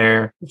went in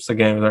there, it was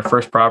our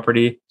first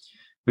property,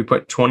 we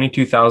put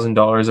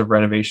 $22,000 of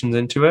renovations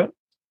into it.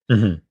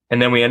 Mm-hmm.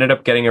 And then we ended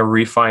up getting a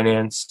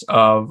refinance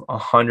of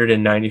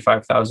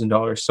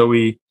 $195,000. So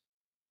we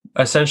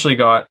essentially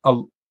got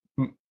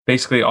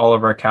basically all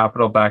of our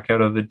capital back out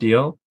of the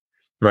deal.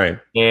 Right.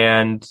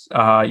 And,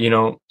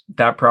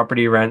 that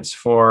property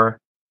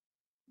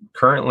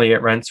currently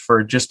it rents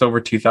for just over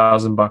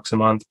 $2,000 a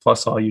month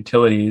plus all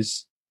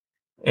utilities.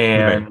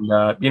 And,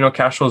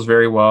 cash flows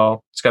very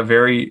well. It's got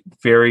very,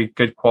 very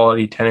good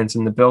quality tenants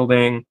in the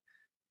building.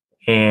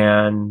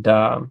 And,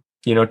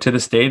 to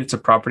this date, it's a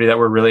property that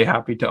we're really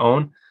happy to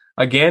own.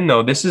 Again,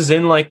 though, this is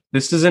in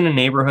a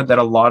neighborhood that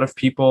a lot of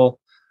people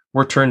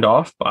were turned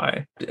off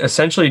by,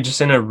 essentially just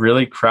in a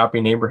really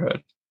crappy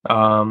neighborhood.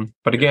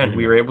 But again,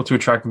 we were able to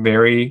attract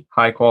very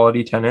high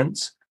quality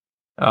tenants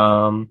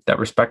that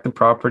respect the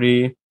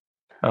property,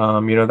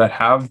 that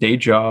have day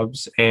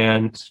jobs,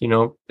 and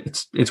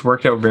it's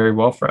worked out very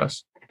well for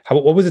us.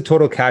 What was the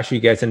total cash you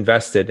guys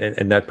invested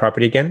in that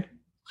property again?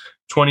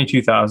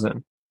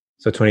 $22,000.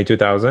 So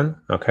 $22,000.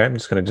 Okay, I'm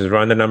just gonna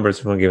run the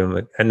numbers. We'll give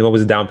them. And what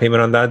was the down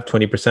payment on that?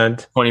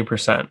 20%.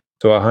 20%.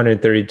 So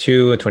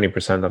 132,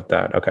 20% of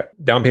that. Okay,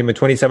 down payment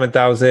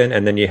 $27,000,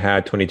 and then you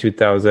had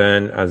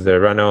 $22,000 as the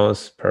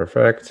rentals.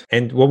 Perfect.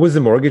 And what was the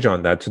mortgage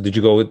on that? So did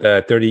you go with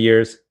 30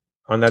 years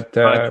on that?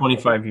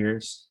 25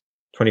 years.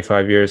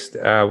 25 years.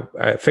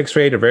 Fixed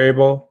rate or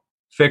variable?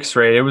 Fixed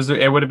rate. It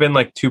would have been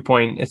like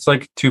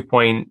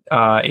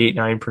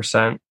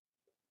 2.89%.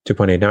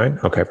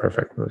 2.89. Okay,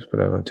 perfect. Let's put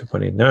that on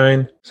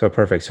 2.89. So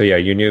perfect. So yeah,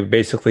 you knew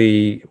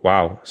basically,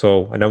 wow.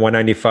 So and then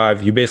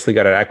 195, you basically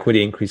got an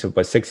equity increase of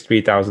about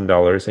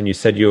 $63,000, and you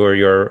said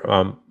you're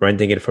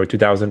renting it for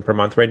 $2,000 per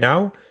month right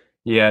now.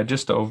 Yeah,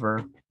 just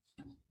over.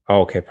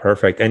 Okay,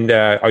 perfect. And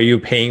are you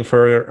paying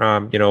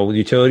for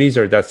utilities,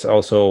 or that's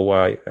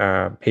also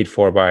paid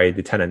for by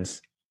the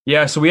tenants?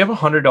 Yeah, so we have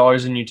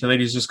 $100 in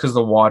utilities just because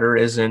the water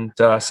isn't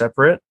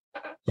separate.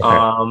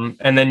 Okay.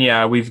 And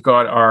then we've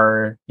got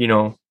our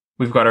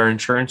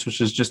insurance,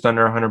 which is just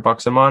under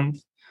 $100 a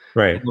month.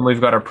 Right. And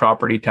we've got our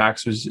property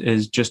tax, which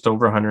is just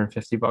over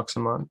 $150 a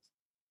month.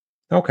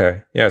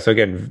 Okay. Yeah. So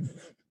again,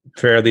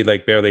 fairly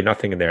barely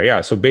nothing in there.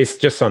 Yeah. So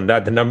based just on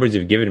that, the numbers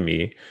you've given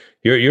me,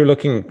 you're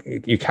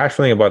cash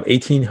flowing about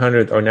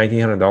 $1,800 or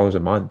 $1,900 a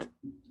month.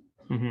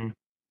 Mm-hmm.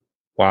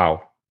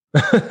 Wow.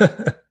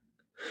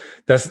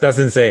 That's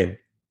insane.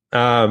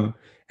 And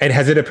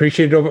has it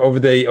appreciated over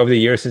the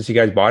years since you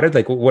guys bought it?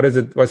 Like, what's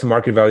the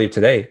market value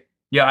today?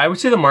 Yeah, I would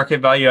say the market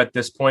value at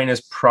this point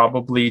is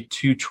probably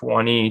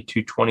 220,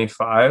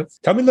 225.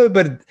 Tell me a little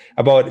bit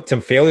about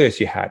some failures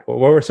you had. What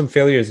were some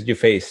failures that you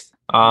faced?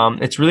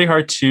 It's really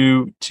hard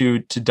to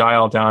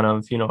dial down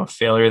of, a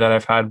failure that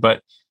I've had,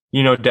 but,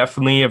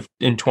 definitely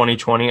in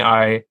 2020,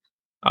 I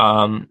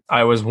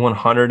I was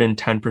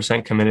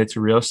 110% committed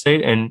to real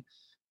estate and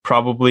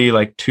probably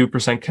like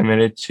 2%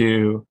 committed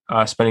to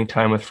spending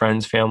time with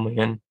friends, family,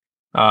 and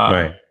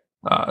Right.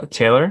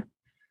 Taylor.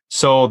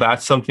 So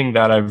that's something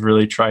that I've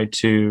really tried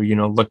to,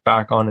 look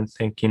back on and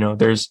think,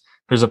 there's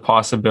a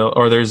possibility,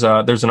 or there's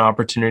an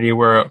opportunity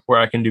where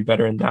I can do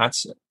better in that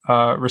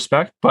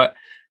respect. But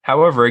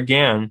however,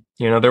 again,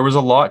 there was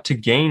a lot to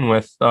gain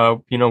with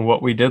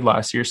what we did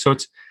last year. So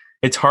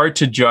it's hard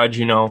to judge,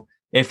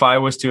 if I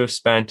was to have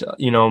spent,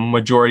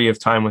 majority of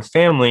time with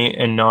family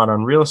and not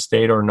on real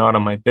estate or not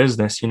on my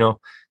business,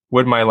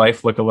 would my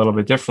life look a little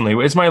bit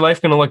differently? Is my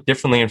life going to look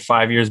differently in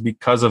 5 years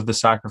because of the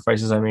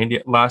sacrifices I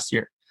made last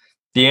year?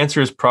 The answer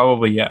is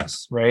probably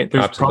yes, right?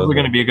 There's probably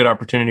going to be a good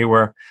opportunity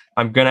where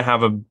I'm going to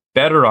have a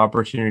better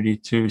opportunity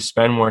to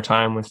spend more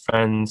time with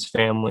friends,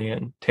 family,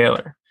 and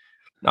Taylor.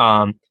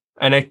 And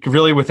it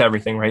really with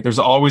everything, right? There's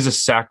always a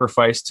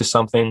sacrifice to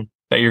something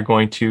that you're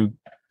going to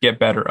get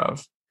better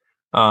of.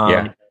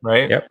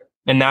 Right. Yep.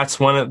 And that's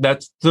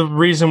the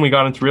reason we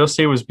got into real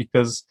estate, was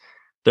because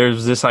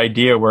there's this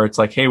idea where it's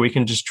like, hey, we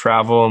can just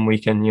travel and we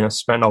can,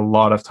 spend a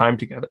lot of time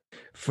together.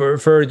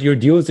 For your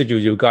deals that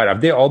you got,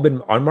 have they all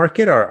been on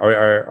market,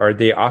 or are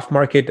they off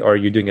market, or are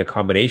you doing a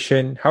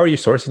combination? How are you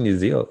sourcing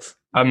these deals?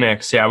 A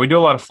mix. Yeah. We do a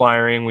lot of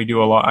flyering. We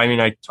do a lot. I mean,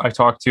 I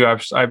talked to, I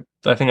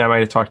think I might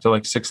have talked to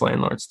like 6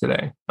 landlords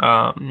today,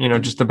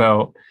 just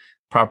about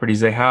properties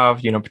they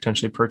have,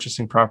 potentially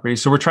purchasing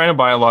properties. So we're trying to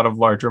buy a lot of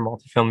larger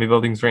multifamily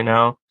buildings right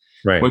now,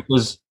 right? Which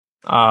is,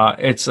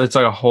 it's like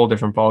a whole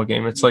different ball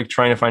game. It's like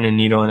trying to find a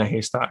needle in a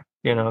haystack.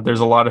 There's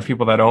a lot of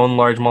people that own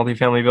large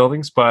multifamily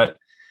buildings, but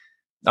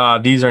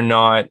these are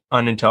not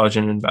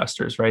unintelligent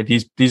investors, right?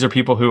 These are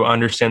people who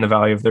understand the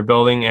value of their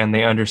building and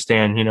they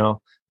understand,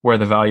 where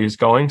the value is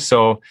going.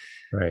 So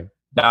right.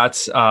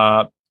 That's,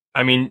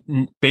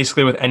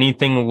 basically with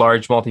anything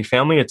large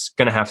multifamily, it's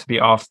going to have to be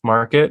off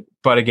market.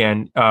 But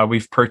again,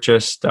 we've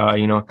purchased,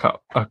 a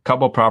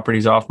couple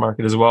properties off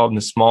market as well in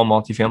the small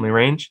multifamily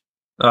range.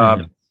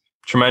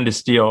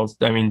 Tremendous deals.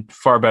 I mean,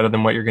 far better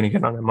than what you're going to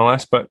get on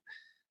MLS, but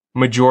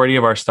majority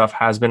of our stuff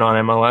has been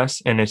on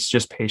MLS, and it's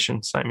just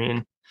patience. I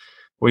mean,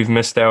 we've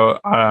missed out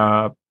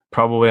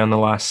probably on the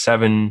last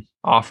 7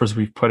 offers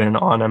we've put in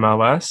on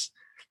MLS.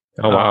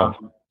 Oh, wow.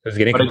 It's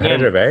getting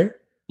competitive, eh?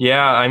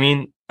 Yeah. I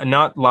mean,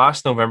 not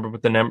last November,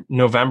 but the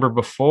November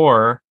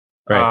before,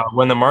 right.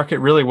 When the market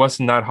really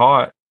wasn't that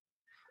hot,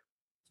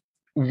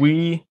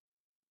 we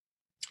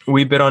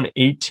bid on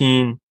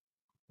 18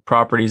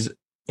 properties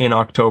in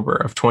October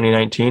of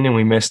 2019, and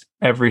we missed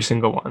every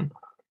single one.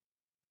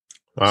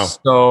 Wow.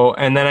 So,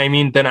 and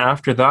then, then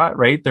after that,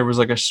 right, there was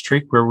like a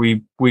streak where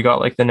we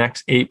got like the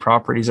next 8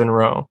 properties in a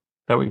row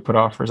that we put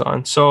offers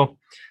on. So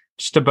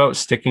just about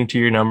sticking to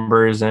your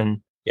numbers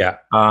and,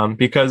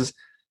 because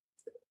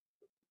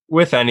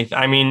with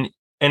anything,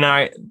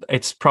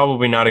 it's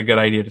probably not a good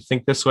idea to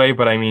think this way,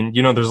 but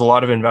there's a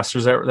lot of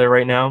investors out there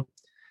right now,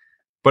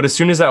 but as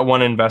soon as that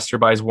one investor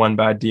buys one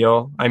bad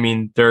deal,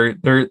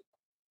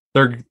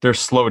 they're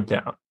slowed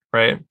down,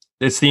 right?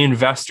 It's the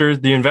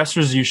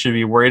investors you should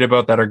be worried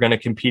about that are going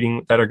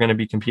to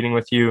be competing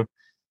with you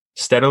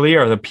steadily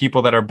are the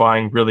people that are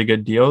buying really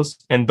good deals.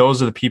 And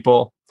those are the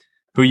people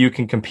who you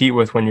can compete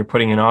with when you're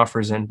putting in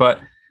offers in.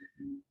 But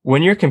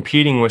when you're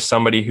competing with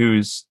somebody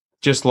who's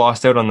just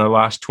lost out on the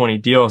last 20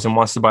 deals and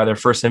wants to buy their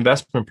first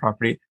investment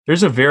property,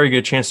 there's a very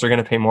good chance they're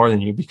going to pay more than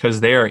you because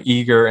they are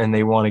eager and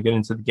they want to get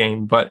into the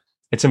game. But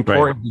it's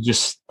important to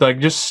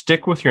just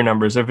stick with your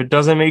numbers. If it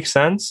doesn't make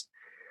sense,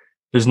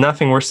 there's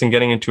nothing worse than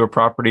getting into a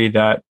property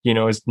that,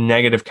 is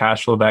negative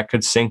cash flow that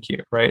could sink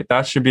you, right?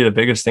 That should be the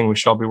biggest thing we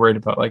should all be worried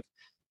about. Like,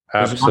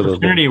 there's an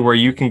opportunity where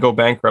you can go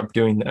bankrupt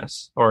doing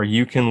this, or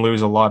you can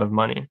lose a lot of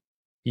money.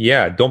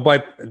 Yeah, don't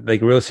buy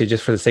like real estate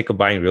just for the sake of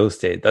buying real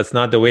estate. That's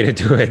not the way to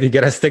do it. You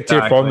got to stick to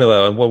your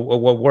formula and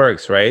what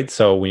works, right?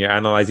 So when you're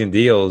analyzing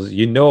deals,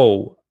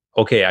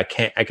 okay, I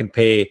can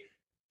pay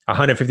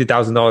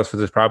 $150,000 for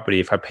this property.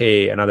 If I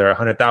pay another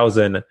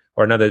 $100,000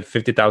 or another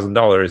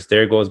 $50,000,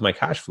 there goes my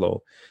cash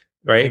flow,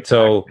 right? Exactly.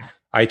 So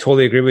I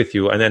totally agree with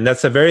you, and then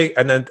that's a very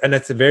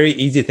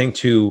easy thing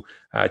to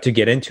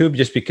get into,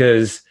 just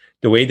because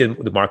the way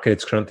the market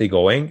is currently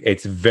going,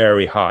 it's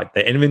very hot.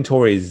 The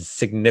inventory is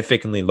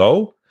significantly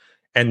low,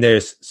 and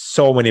there's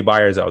so many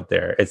buyers out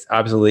there. It's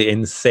absolutely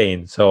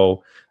insane.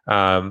 So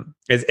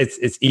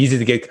it's easy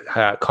to get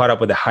caught up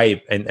with the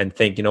hype and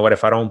think, what,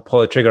 if I don't pull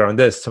a trigger on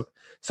this,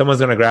 someone's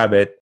going to grab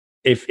it.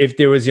 If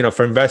there was,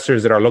 for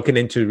investors that are looking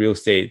into real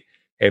estate,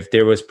 if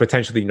there was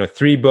potentially,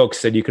 3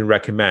 books that you can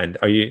recommend,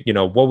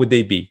 what would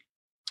they be?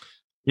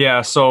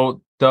 Yeah.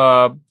 So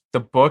the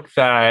book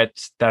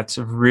that's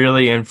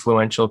really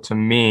influential to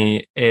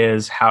me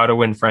is How to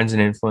Win Friends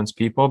and Influence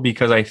People,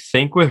 because I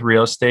think with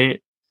real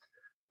estate,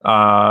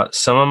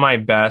 some of my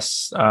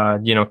best,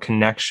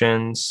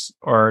 connections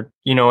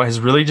has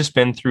really just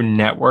been through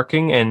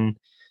networking. And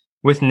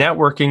with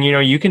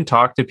networking, you can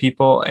talk to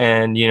people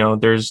and,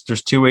 there's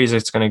 2 ways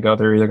it's going to go.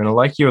 They're either going to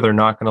like you or they're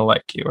not going to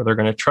like you, or they're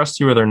going to trust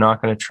you or they're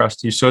not going to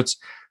trust you. So it's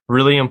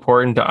really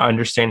important to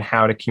understand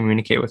how to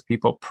communicate with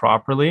people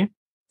properly.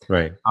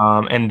 Right.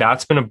 And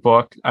that's been a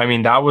book. I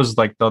mean, that was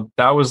like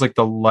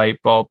the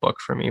light bulb book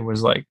for me,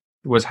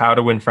 was How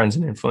to Win Friends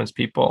and Influence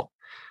People.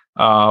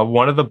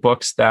 One of the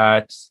books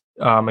that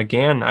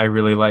again I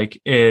really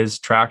like is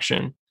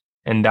Traction,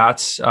 and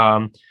that's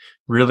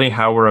really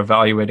how we're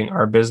evaluating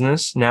our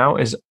business now,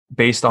 is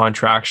based on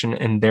Traction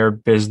and their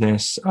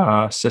business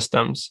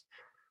systems.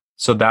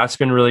 So that's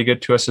been really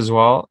good to us as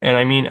well. And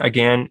I mean,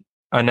 again,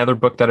 another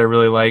book that I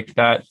really like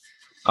that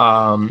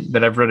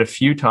I've read a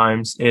few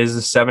times is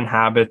The 7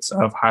 Habits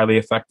of Highly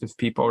Effective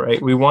People,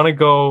 right? We want to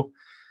go,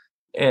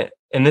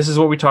 and this is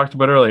what we talked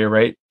about earlier,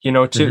 right? You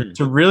know, to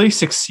really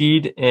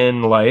succeed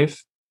in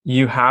life,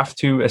 you have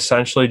to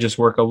essentially just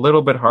work a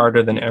little bit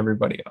harder than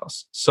everybody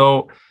else.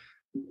 So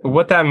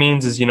what that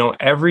means is, you know,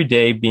 every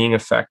day being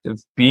effective,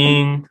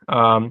 being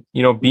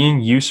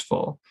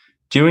useful,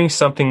 doing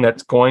something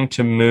that's going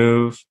to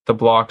move the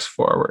blocks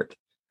forward.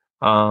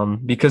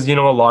 Because, you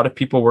know, a lot of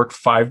people work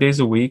 5 days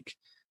a week,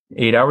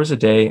 8 hours a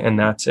day, and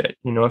that's it.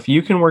 You know, if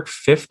you can work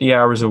 50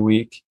 hours a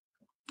week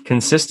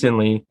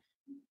consistently,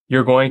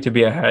 you're going to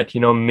be ahead.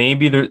 You know,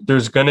 maybe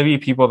there's going to be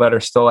people that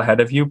are still ahead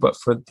of you, but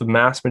for the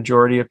mass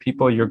majority of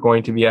people, you're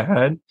going to be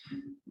ahead.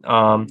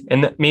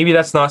 And maybe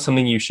that's not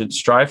something you should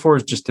strive for,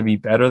 is just to be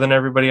better than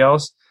everybody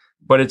else,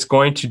 but it's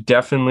going to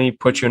definitely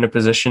put you in a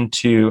position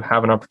to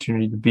have an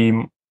opportunity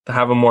to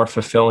have a more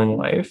fulfilling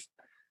life.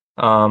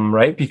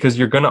 Right? Because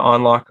you're going to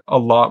unlock a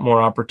lot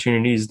more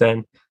opportunities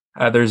than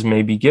others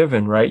may be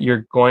given, right?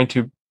 You're going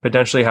to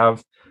potentially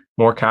have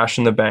more cash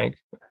in the bank.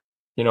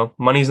 You know,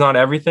 money's not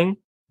everything,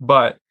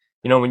 but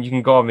you know, when you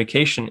can go on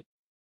vacation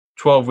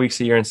 12 weeks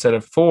a year instead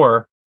of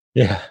 4,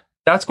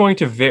 that's going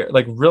to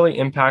really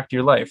impact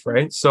your life,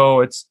 right?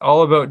 So it's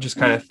all about just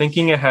kind of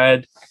thinking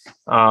ahead,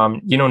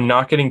 you know,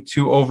 not getting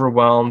too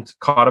overwhelmed,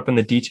 caught up in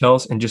the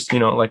details, and just, you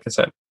know, like I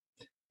said,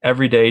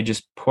 every day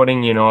just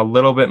putting, you know, a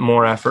little bit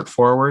more effort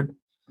forward,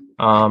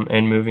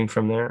 and moving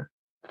from there.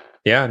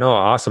 Yeah, no,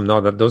 awesome.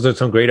 No, those are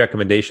some great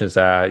recommendations.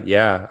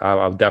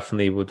 I'll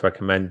definitely would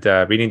recommend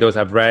reading those.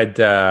 I've read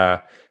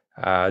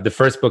the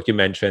first book you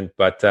mentioned,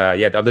 but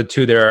the other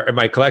two, they're in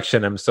my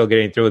collection. I'm still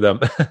getting through them.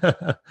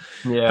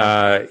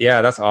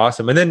 That's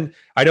awesome. And then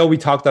I know we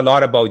talked a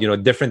lot about, you know,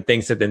 different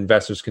things that the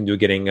investors can do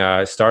getting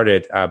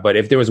started. But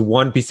if there was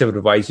one piece of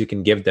advice you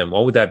can give them,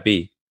 what would that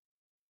be?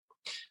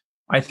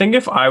 I think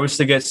if I was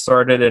to get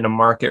started in a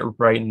market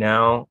right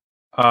now,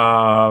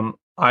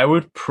 I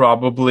would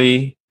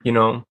probably, you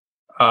know,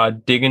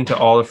 dig into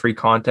all the free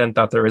content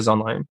that there is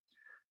online.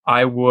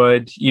 I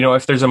would, you know,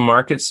 if there's a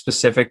market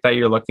specific that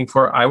you're looking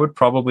for, I would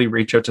probably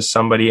reach out to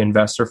somebody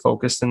investor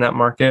focused in that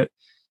market,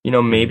 you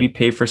know, maybe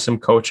pay for some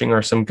coaching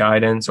or some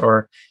guidance,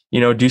 or, you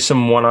know, do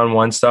some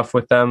one-on-one stuff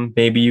with them.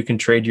 Maybe you can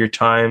trade your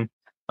time,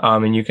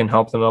 and you can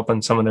help them up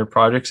on some of their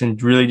projects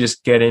and really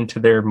just get into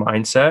their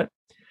mindset.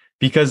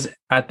 Because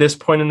at this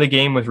point in the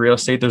game with real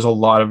estate, there's a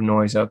lot of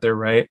noise out there,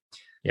 right?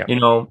 Yeah. You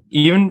know,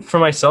 even for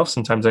myself,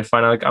 sometimes I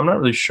find I'm not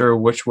really sure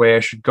which way I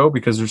should go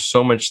because there's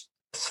so much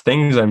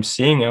things I'm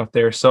seeing out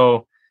there.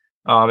 So,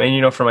 and, you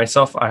know, for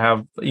myself, I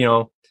have, you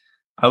know,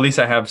 at least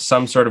I have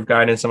some sort of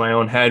guidance in my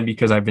own head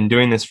because I've been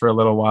doing this for a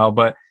little while.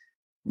 But,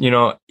 you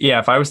know,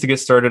 if I was to get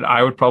started,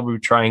 I would probably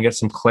try and get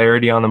some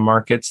clarity on the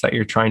markets that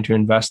you're trying to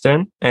invest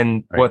in.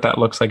 And what that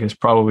looks like is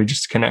probably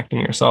just connecting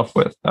yourself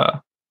with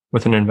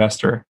an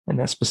investor in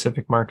that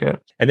specific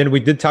market. And then we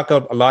did talk a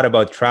lot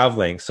about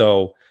traveling.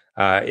 So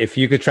if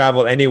you could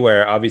travel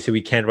anywhere, obviously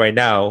we can't right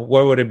now,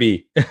 where would it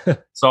be?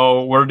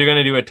 So we're going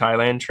to do a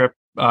Thailand trip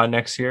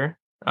next year.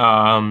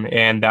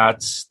 And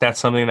that's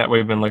something that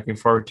we've been looking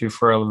forward to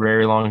for a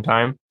very long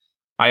time.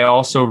 I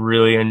also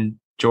really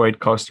enjoyed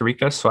Costa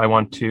Rica, so I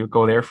want to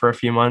go there for a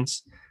few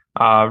months.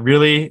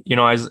 Really, you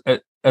know, as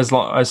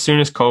soon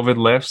as COVID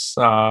lifts,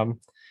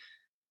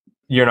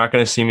 you're not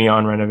going to see me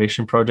on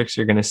renovation projects.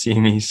 You're going to see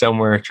me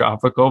somewhere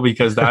tropical,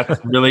 because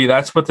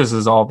that's what this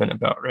has all been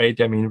about,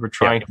 right? I mean, we're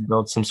trying to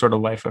build some sort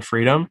of life of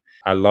freedom.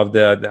 I love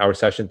our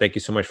session. Thank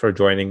you so much for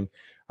joining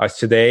us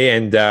today.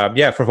 And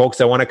for folks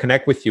that want to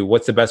connect with you,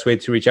 what's the best way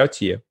to reach out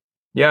to you?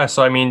 Yeah,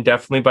 so I mean,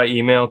 definitely by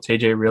email,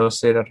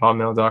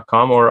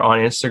 tjrealestate@hotmail.com, or on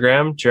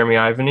Instagram, Jeremy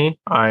Ivany.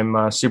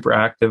 I'm super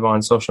active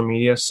on social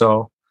media,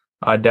 so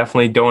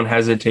definitely don't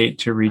hesitate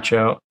to reach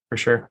out for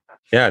sure.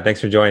 Yeah,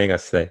 thanks for joining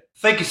us today.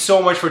 Thank you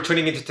so much for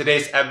tuning into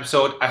today's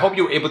episode. I hope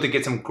you were able to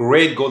get some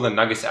great golden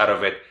nuggets out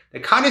of it. The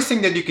kindest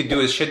thing that you can do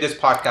is share this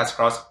podcast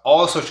across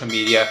all social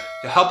media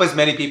to help as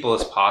many people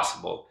as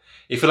possible.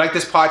 If you like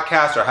this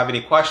podcast or have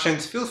any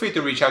questions, feel free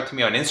to reach out to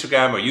me on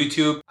Instagram or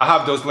YouTube. I'll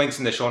have those links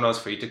in the show notes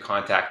for you to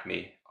contact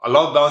me. I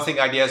love bouncing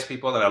ideas,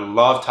 people, and I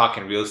love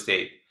talking real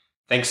estate.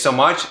 Thanks so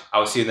much.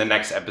 I'll see you in the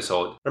next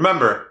episode.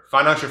 Remember,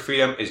 financial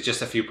freedom is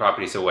just a few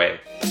properties away.